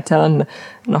 maatasa, et seal on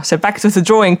noh, see back to the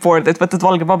drawing board, et võtad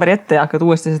valge paberi ette ja hakkad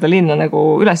uuesti seda linna nagu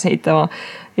üles ehitama.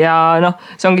 Ja noh,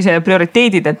 see ongi see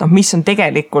prioriteedid, et noh, mis on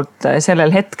tegelikult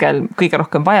sellel hetkel kõige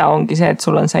rohkem vaja, ongi see, et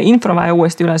sul on see infra vaja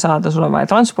uuesti üle saada, sul on vaja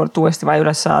transport uuesti vaja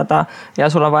üles saada ja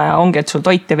sul on vaja, ongi, et sul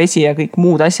toit ja vesi ja kõik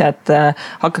muud asjad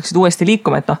hakkaksid uuesti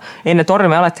liikuma, et noh, enne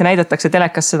torme alati näidatakse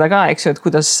telekas seda ka, eks ju, et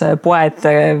kuidas poed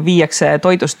viiakse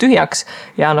toidust tühjaks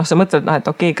ja noh, sa mõtled, noh,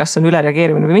 et okei, kas on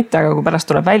ülereageerimine või mitte, aga kui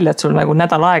pärast tuleb välja, et sul nagu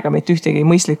nädal aega mitte ühtegi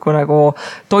mõistlikku nagu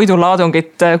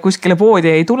toidulaadungit kuskile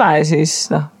poodi ei tule,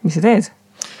 siis noh, mis sa teed?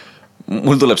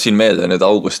 Mul tuleb siin meelde nüüd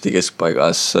augusti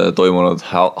keskpaigas toimunud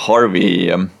Harvey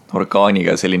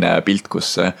orkaaniga selline pilt,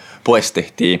 kus poest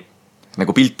tehti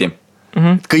nagu pilti.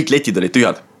 Kõik letid olid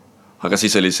tühjad, aga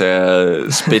siis oli see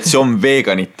spetsiom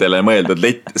veganitele mõeldud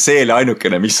lett, see oli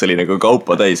ainukene, mis oli nagu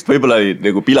kaupa täis. Võibolla oli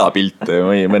nagu pilapilt,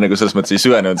 ma nagu selles mõttes ei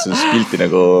süvenenud selles pilti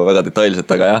nagu väga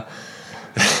detailselt, aga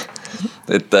jah.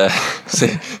 Et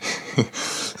see...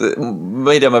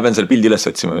 ma ei tea, ma pean selle pildi üles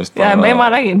otsima vist. Ja, ma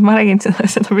räägin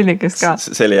seda pildikest ka.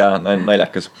 See oli jah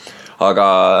naljakas. Aga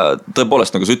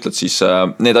tõepoolest, nagu sa ütled, siis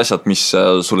need asjad, mis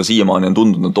sulle siiamaani on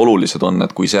tundunud olulised on,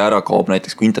 et kui see ära kaob,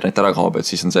 näiteks kui internet ära kaob, et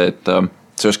siis on see, et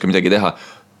sa ei oska midagi teha.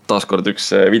 Taaskord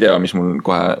üks video, mis mul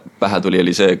kohe pähe tuli,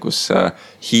 oli see, kus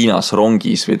Hiinas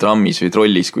rongis või trammis või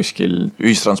trollis kuskil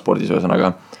ühistranspordis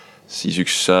ühesõnaga, siis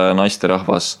üks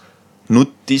naisterahvas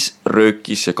nuttis,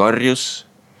 röökis ja karjus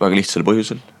väga lihtsal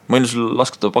põhjusel. Ma ei sul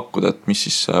laskada pakkuda, et mis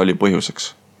siis oli põhjuseks?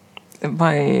 Ma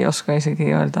ei oska isegi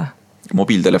öelda.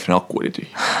 Mobiiltelefoni aku oli tühi.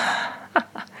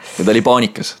 Ja ta oli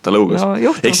paanikas, ta lõugas.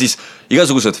 No, ehk siis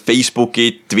igasugused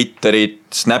Facebookid, Twitterid,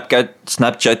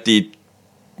 Snapchatid,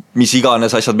 mis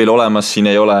iganes asjad meil olemas siin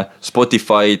ei ole,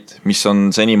 Spotify'd, mis on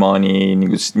senimaani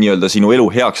nii-öelda sinu elu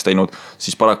heaks teinud,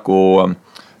 siis paraku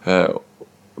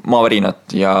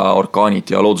maavärinad ja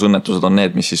orkaanid ja loodusõnnetused on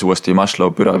need, mis siis uuesti Maslow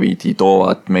püramiidi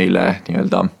toovad meile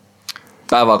nii-öelda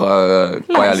päevaga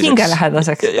kajaliseks.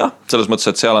 Hingelähedaseks. Jah, selles mõttes,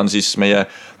 et seal on siis meie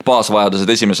baasvajadused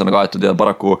esimesena kaetud ja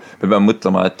paraku me peame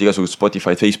mõtlema, et igasugused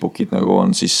Spotify, Facebookid nagu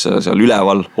on siis seal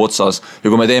üleval otsas ja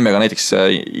kui me teeme ka näiteks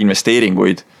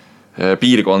investeeringuid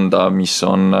piirkonda, mis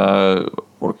on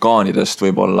orkaanidest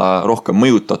võib-olla rohkem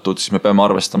mõjutatud, siis me peame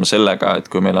arvestama sellega,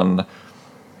 et kui meil on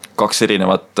kaks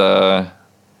erinevat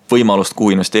võimalust,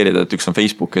 kuhu investeerida, et üks on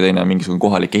Facebook ja teine on mingisugune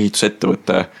kohalik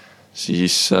ehitusettevõte,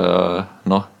 siis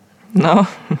noh.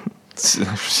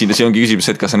 Siin ongi küsimus,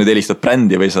 et kas sa nüüd helistad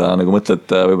brändi või sa nagu mõtled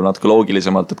võib-olla natuke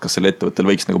loogilisemalt, et kas selle ettevõttel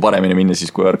võiks nagu paremini minna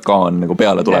siis, kui orkaan nagu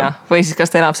peale tuleb. Ja, või siis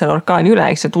kas ta elab selle orkaani üle,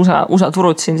 eks, et USA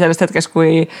turud siin sellest hetkest,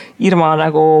 kui Irma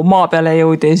nagu maa peale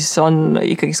jõudis, on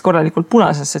ikkagi korralikult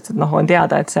punases, sest et noh, on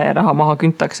teada, et see raha maha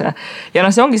küntakse. Ja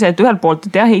noh, see ongi see, et ühelt poolt,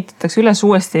 et jah, ehitatakse üles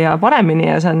uuesti ja paremini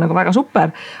ja see on nagu väga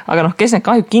super, aga noh, kes need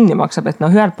kahjud kinni maksab, et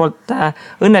noh, ühelt poolt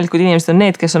õnnelikud inimesed on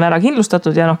need, kes on ära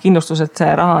kindlustatud ja noh, kindlustus, et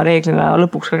see raha reeglina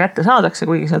lõpuks ka kätte saadakse,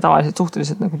 kuigi see tavaliselt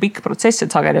suhteliselt nagu pikk protsess,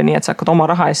 et sageli on nii, et sa hakkad oma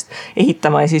raha eest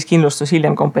ehitama ja siis kindlustus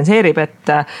hiljem kompenseerib, et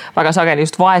väga sageli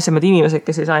just vaesemad inimesed,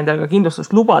 kes ei saa endale ka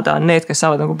kindlustust lubada, on need, kes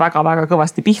saavad nagu väga-väga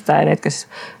kõvasti pihta ja need, kes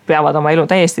peavad oma elu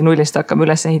täiesti nullist hakkama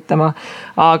üles ehitama.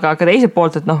 Aga ka teiselt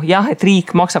poolt, et noh, jah, et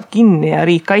riik maksab kinni ja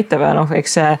riik aitab ja noh,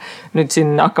 eks nüüd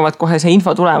siin hakkavad kohe see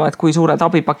info tulema, et kui suured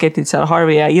abipaketid seal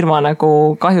Harvey ja Irma nagu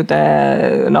kahjude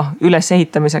noh, üles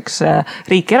ehitamiseks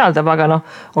riik eraldab, aga noh,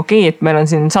 okei, et meil on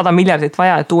siin 100 miljardit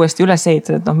vaja, et uuesti üles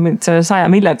ehitada, et noh, selle 100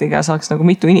 miljardiga saaks nagu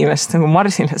mitu inimest nagu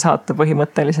marsile saata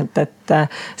põhimõtteliselt, et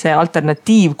see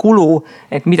alternatiivkulu,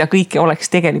 et mida kõike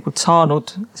oleks tegelikult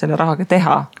saanud selle rahaga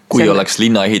teha. Kui oleks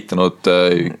linna ehitanud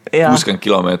 60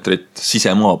 kilomeetrit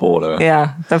sisemaa poole. Jaa,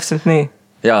 täpselt nii.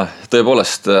 Jaa,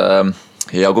 tõepoolest.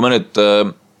 Ja kui me nüüd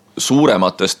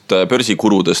suurematest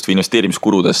börsikurudest või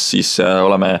investeerimiskurudest, siis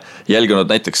oleme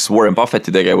jälginud näiteks Warren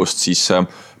Buffetti tegevust, siis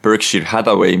Berkshire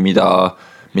Hathaway,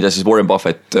 mida siis Warren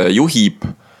Buffett juhib,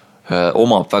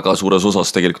 omab väga suures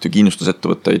osas tegelikult ju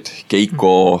kindlustusettevõtteid.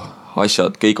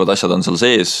 Keikod asjad on seal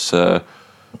sees.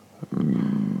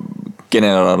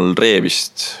 General Re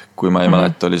vist, kui ma ei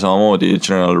mäleta, oli samamoodi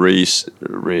General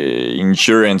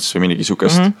Insurance või midagi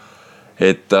sukest.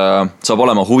 Et saab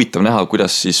olema huvitav näha,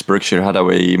 kuidas siis Berkshire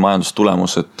Hathaway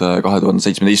majandustulemused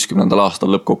 2017.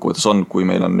 aastal lõppkokkuvõttes on, kui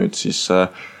meil on nüüd siis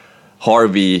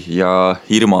Harvey ja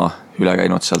Irma üle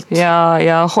käinud sealt.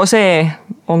 Ja Jose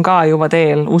on ka juba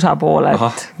teel USA poole,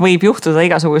 et võib juhtuda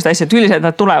igasugust asja. Üldiselt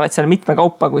nad tulevad seal mitme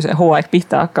kaupa, kui see hooaeg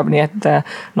pihta hakkab, nii et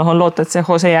noh, on loota, et see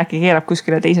Jose äkki keerab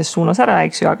kuskile teises suunas ära,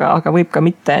 eks ju, aga võib ka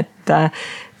mitte, et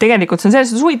tegelikult see on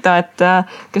selles suhtes huvitav, et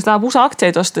kes tahab USA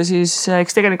aktsiaid osta, siis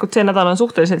eks tegelikult see nädal on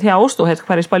suhteliselt hea ostuhetk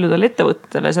päris paljudele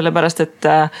ettevõtetele, sellepärast et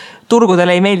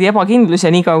turgudele ei meeldi ebakindlus ja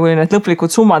niikaua kui need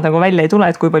lõplikud summad nagu välja ei tule,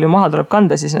 et kui palju maha tuleb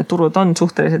kanda, siis need turud on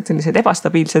suhteliselt sellised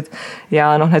ebastabiilsed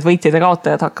ja noh, need võitjad ja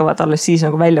kaotajad hakkavad alles siis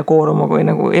nagu välja kooruma, kui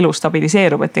nagu elu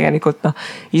stabiliseerub, et tegelikult noh,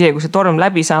 isegi kui see torm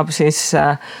läbi saab, siis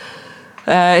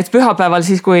et pühapäeval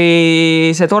siis, kui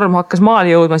see torm hakkas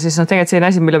maale jõudma, siis noh, tegelikult selline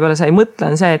asi, mille peale sa ei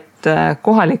mõtle, on see, et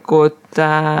kohalikud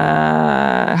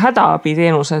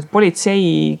hädaabiteenused, politsei,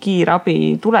 kiirabi,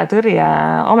 tuletõrje,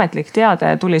 ametlik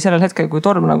teade tuli sellel hetkel, kui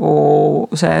torm nagu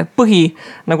see põhi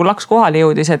nagu laks kohale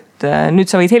jõudis, et nüüd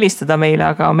sa võid helistada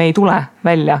meile, aga me ei tule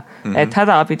välja. Et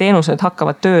hädaabiteenused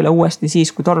hakkavad tööle uuesti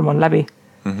siis, kui torm on läbi.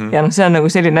 Ja noh, see on nagu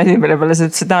selline asi, mille peale sa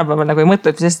tänapäeval nagu ei mõtle,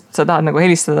 sest sa tahad nagu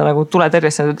helistada nagu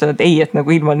tuletõrjesse ja ütled, et ei, et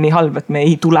nagu ilm on nii halb, et me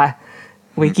ei tule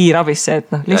või kiirabisse, et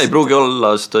noh. Lihtsalt... ei pruugi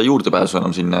olla seda juurdepääsu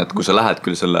enam sinna, et kui sa lähed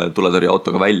küll selle tuletõrje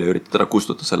autoga välja ja üritad ära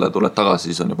kustutada selle, tuled tagasi,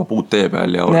 siis on juba puud tee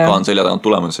peal ja orkaan selja tagant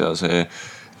tulemas ja see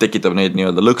tekitab neid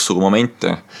nii-öelda lõksu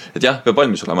momente. Et jah, peab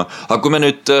valmis olema. Aga kui me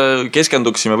nüüd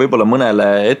keskenduksime võib-olla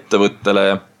mõnele ettevõttele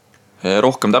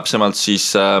rohkem täpsemalt, siis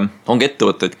ongi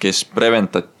ettevõtted, kes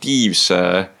preventatiivse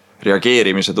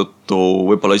reageerimise tõttu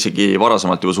võib-olla isegi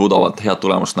varasemalt juba suudavad head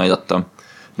tulemust näidata.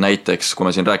 Näiteks, kui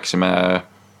me siin rääkisime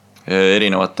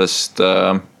erinevatest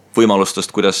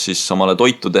võimalustest, kuidas siis samale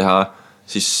toitu teha,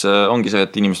 siis ongi see,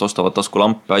 et inimesed ostavad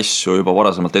taskulampe, asju juba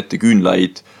varasemalt ette,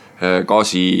 küünlaid,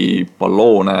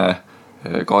 gaasipalloone,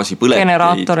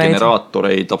 gaasipõleteid,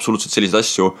 generaatoreid, absoluutselt selliseid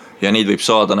asju ja neid võib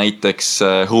saada näiteks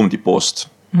Home Depot'st.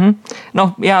 Noh,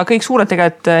 ja kõik suured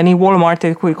tegelikult nii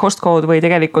Walmartid kui Costco'd või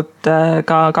tegelikult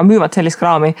ka müüvad sellist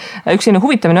kraami. Üks selline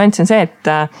huvitav nüanss on see, et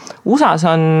USAs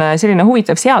on selline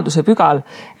huvitav seaduse pügal,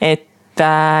 et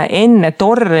enne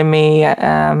tormi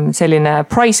selline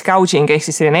price gouging ehk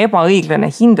siis selline ebaõiglane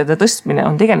hindade tõstmine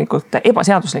on tegelikult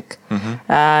ebaseaduslik.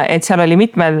 Et seal oli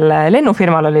mitmel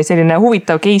lennufirmal oli selline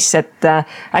huvitav case, et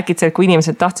äkitselt kui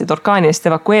inimesed tahtsid orkaani eest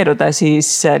evakueeruda,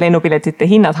 siis lennupiletite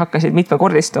hinnad hakkasid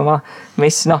mitmekordistuma,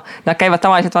 mis noh, nad käivad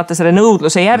tavaliselt vaata selle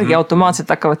nõudluse järgi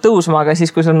automaatselt hakkavad tõusma, aga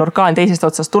siis kui sul on orkaan teisest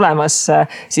otsast tulemas,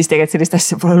 siis tegelikult sellist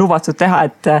asja pole lubatud teha,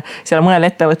 et seal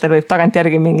mõnel ettevõttel võib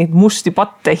tagantjärgi mingid musti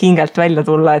patte hingelt välja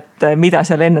tulla, et mida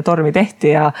seal enne tormi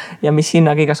tehti ja mis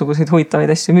hinnaga igasuguseid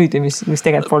huvitavaid asju müüdi, mis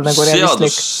tegelikult pole nagu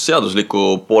realistlik.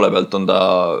 Seadusliku poole pealt on ta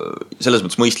selles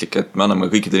mõttes mõistlik, et me anname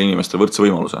kõikidele inimestele võrdse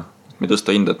võimaluse. Me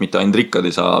tõsta hinda, et mitte ainult rikkad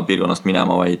ei saa piirkonnast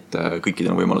minema, vaid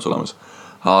kõikidel on võimalus olemas.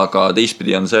 Aga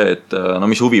teistpidi on see, et no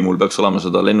mis huvi mul peaks olema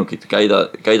seda lennukit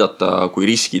käidata, kui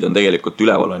riskid on tegelikult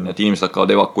üleval on, et inimesed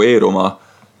hakkavad evakueeruma.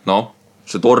 No,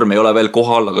 see torm ei ole veel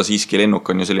kohal, aga siiski lennuk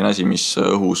on ju selline asi, mis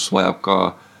õhus vajab ka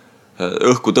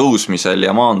õhku tõusmisel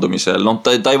ja maandumisel, no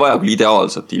ta ei vaja küll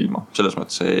ideaalset ilma, selles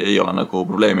mõttes ei ole nagu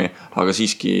probleemi, aga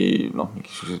siiski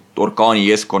orkaani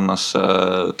keskkonnas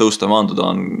tõusta ja maanduda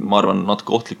on, ma arvan,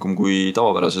 natuke ohtlikum kui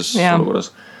tavapärases olukorras.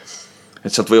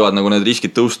 Et sealt võivad nagu need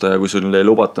riskid tõusta ja kui sul ei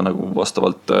lubata nagu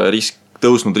vastavalt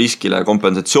tõusnud riskile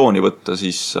kompensatsiooni võtta,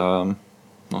 siis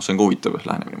no, see on huvitav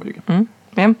lähenemine muidugi.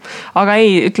 jah. Aga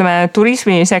ei, ütleme,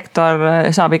 turismisektor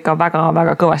saab ikka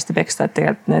väga-väga kõvasti peksta, et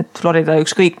tegelikult need Florida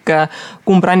ükskõik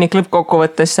kumb rannik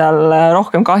lõppkokkuvõttes seal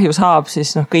rohkem kahju saab,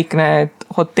 siis noh, kõik need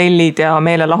hotellid ja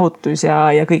meelelahutus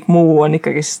ja kõik muu on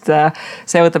ikkagist,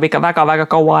 see võtab ikka väga-väga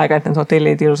kaua aega, et need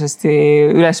hotellid ilusasti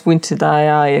üles vuntsida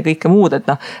ja kõike muud, et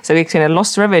noh, see kõik selline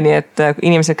lost revenue, et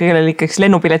inimesed kõigele ikkagi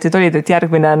lennupiletid olid, et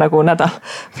järgmine nagu nädal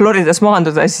Floridas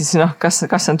maanduda, siis noh, kas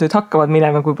nad nüüd hakkavad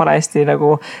minema, kui parajasti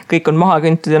nagu kõik on maha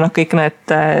küntud ja noh, kõik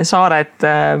need saared,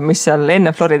 mis seal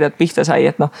enne Floridat pihta sai,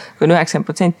 et noh, kui on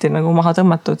 90% nagu maha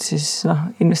tõmmatud, siis noh,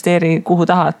 investeeri kuhu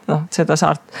taha, et noh, seda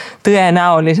saart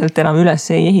tõenäoliselt enam üles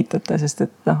ei ehitata, sest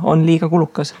et noh, on liiga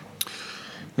kulukas.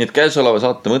 Nii et käesoleva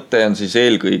saate mõte on siis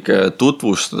eelkõige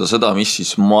tutvustada seda, mis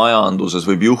siis majanduses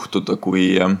võib juhtuda,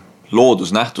 kui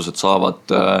loodusnähtused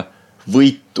saavad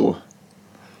võitu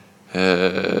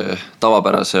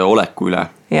tavapärase oleku üle.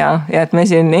 Ja et me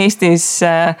siin Eestis,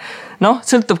 noh,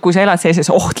 sõltub, kui sa elad sellises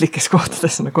ohtlikes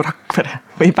kohtades nagu Rakvere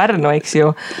või Pärnu, eks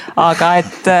ju. Aga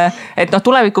et noh,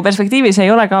 tuleviku perspektiivis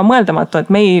ei ole ka mõeldamatu,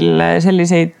 et meil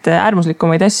selliseid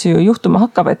äärmuslikumaid asju juhtuma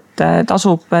hakkab, et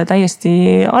tasub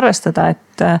täiesti arvestada,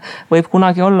 et võib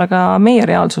kunagi olla ka meie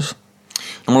reaalsus.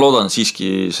 No ma loodan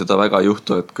siiski seda väga ei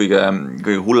juhtu, et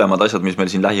kõige hullemad asjad, mis meil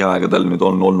siin lähiaegadel nüüd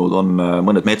on olnud, on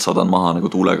mõned metsad on maha nagu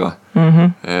tuulega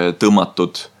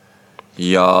tõmmatud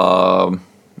ja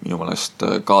minu meelest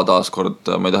ka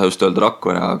taaskord, ma ei taha just öelda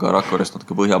Rakvere, aga Rakverest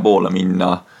natuke põhja poole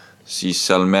minna, siis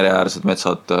seal mereäärsed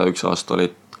metsad üks aasta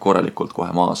olid korralikult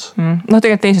kohe maas. No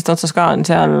tegelikult teisest otsas ka on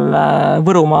seal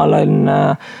Võrumaal on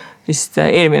vist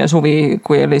eelmine suvi,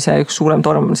 kui oli see üks suurem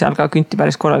torm, seal ka künti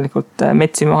päris korralikult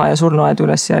metsi maha ja surnuaed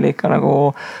üles ja oli ikka nagu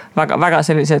väga, väga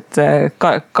sellised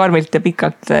karmilt ja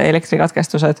pikalt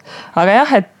elektrikatkestused. Aga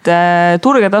jah, et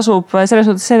turge tasub selles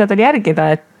suhtes see nädal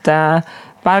järgida, et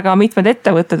väga mitmed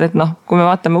ettevõtted, et kui me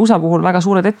vaatame USA puhul väga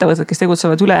suured ettevõtted, kes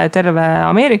tegutsevad üle terve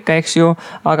Ameerika, eks ju,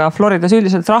 aga Floridas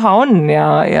üldiselt raha on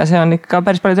ja see on ikka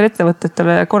päris paljudel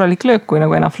ettevõtetele korralik löök, kui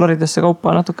nagu enam Floridasse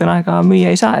kaupa natukene aega müüa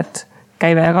ei saa, et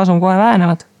käive ja kasum kohe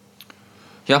vähenevad.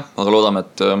 Jah, aga loodame,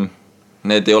 et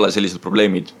need ei ole sellised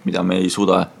probleemid, mida me ei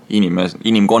suuda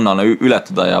inimkonnana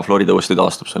ületada ja Florida uuesti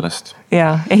taastub sellest.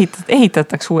 Ja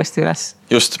ehitatakse uuesti üles.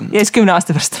 Just. Ja 10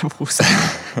 aasta pärast tuleb uus.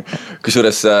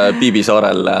 Kusjuures Biibi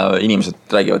saarel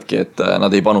inimesed räägivadki, et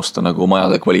nad ei panusta nagu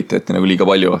majade kvaliteeti nagu liiga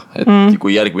palju. Et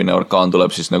kui järgmine orkaan tuleb,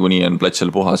 siis nagu nii on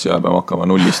platsel puhas ja peame hakkama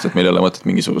nullist, et meil ei ole mõtet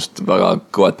mingisugust väga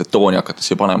kõvat betooni hakata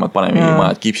siia panema, et paneme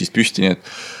majad kipsist püsti, nii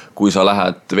et kui sa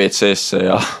lähed WC-sse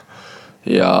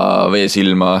ja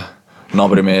veesilma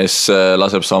naabrimees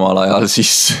laseb samal ajal,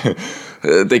 siis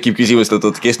tekib küsimus,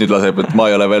 et kes nüüd laseb, et ma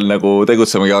ei ole veel nagu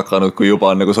tegutsemagi hakanud, kui juba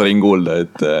on nagu sorin kuulda,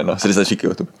 et sellist asja ikka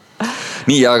juhtub.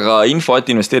 Nii, aga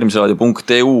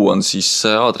info@investeerimisraadio.eu on siis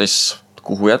aadress,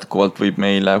 kuhu jätkuvalt võib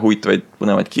meile huvitavaid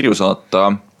põnevaid kirju saata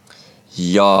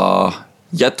ja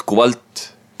jätkuvalt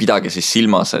pidage siis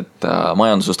silmas, et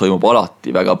majanduses toimub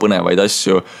alati väga põnevaid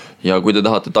asju ja kui te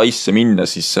tahate Taisse minna,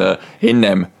 siis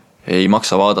ennem ei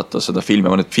maksa vaadata seda filmi,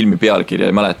 ma nüüd filmi pealkirja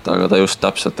ei mäleta, aga ta just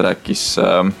täpselt rääkis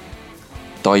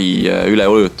Tai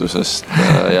üleujutusest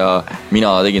ja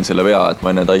mina tegin selle vea, et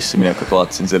ma enne Taisse minekut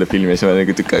vaatasin selle filmi ja siis ma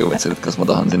nagu tükk aega mõtlesin, et kas ma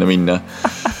tahan sinna minna.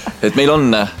 Et meil on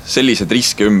sellised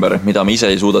riske ümber, mida me ise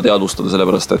ei suuda teadvustada,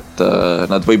 sellepärast et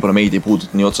nad võib-olla meid ei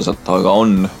puuduta nii otseselt, aga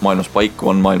on maailmas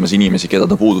paiku, on maailmas inimesi, keda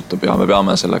ta puudutab ja me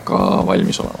peame sellega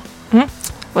valmis olema.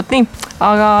 Vot nii,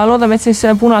 aga loodame, et siis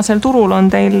punasel turul on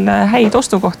teil häid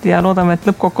ostukohti ja loodame, et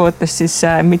lõppkokkuvõttes siis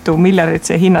mitu miljardit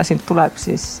see hinnasilt tuleb,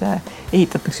 siis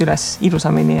ehitatakse üles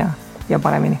ilusamini ja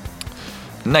paremini.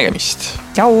 Nägemist!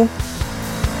 Tšau!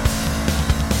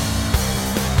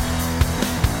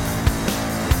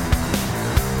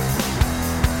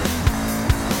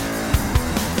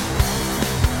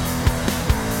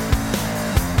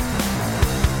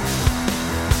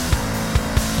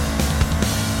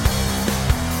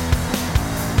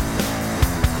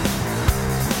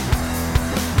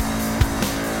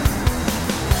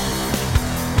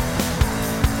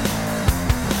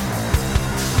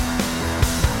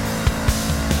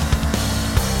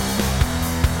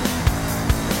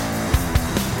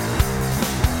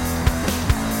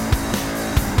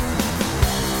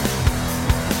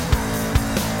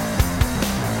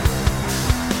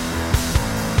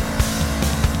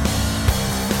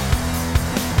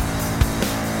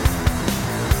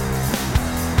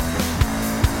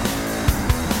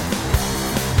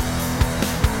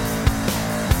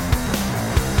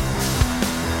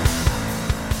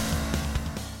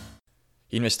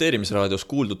 Investeerimisraadios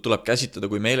kuuldud tuleb käsitleda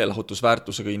kui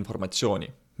meelelahutusväärtusega informatsiooni.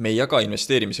 Me ei jaga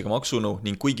investeerimisega maksunu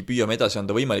ning kuigi püüame edasi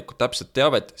anda võimalikult täpset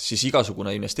teavet, siis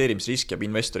igasugune investeerimisrisk jääb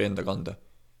investori enda kanda.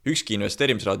 Ükski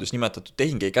investeerimisraadios nimetatud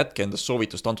tehing ei kätke endast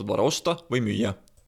soovitust antud vara osta või müüa.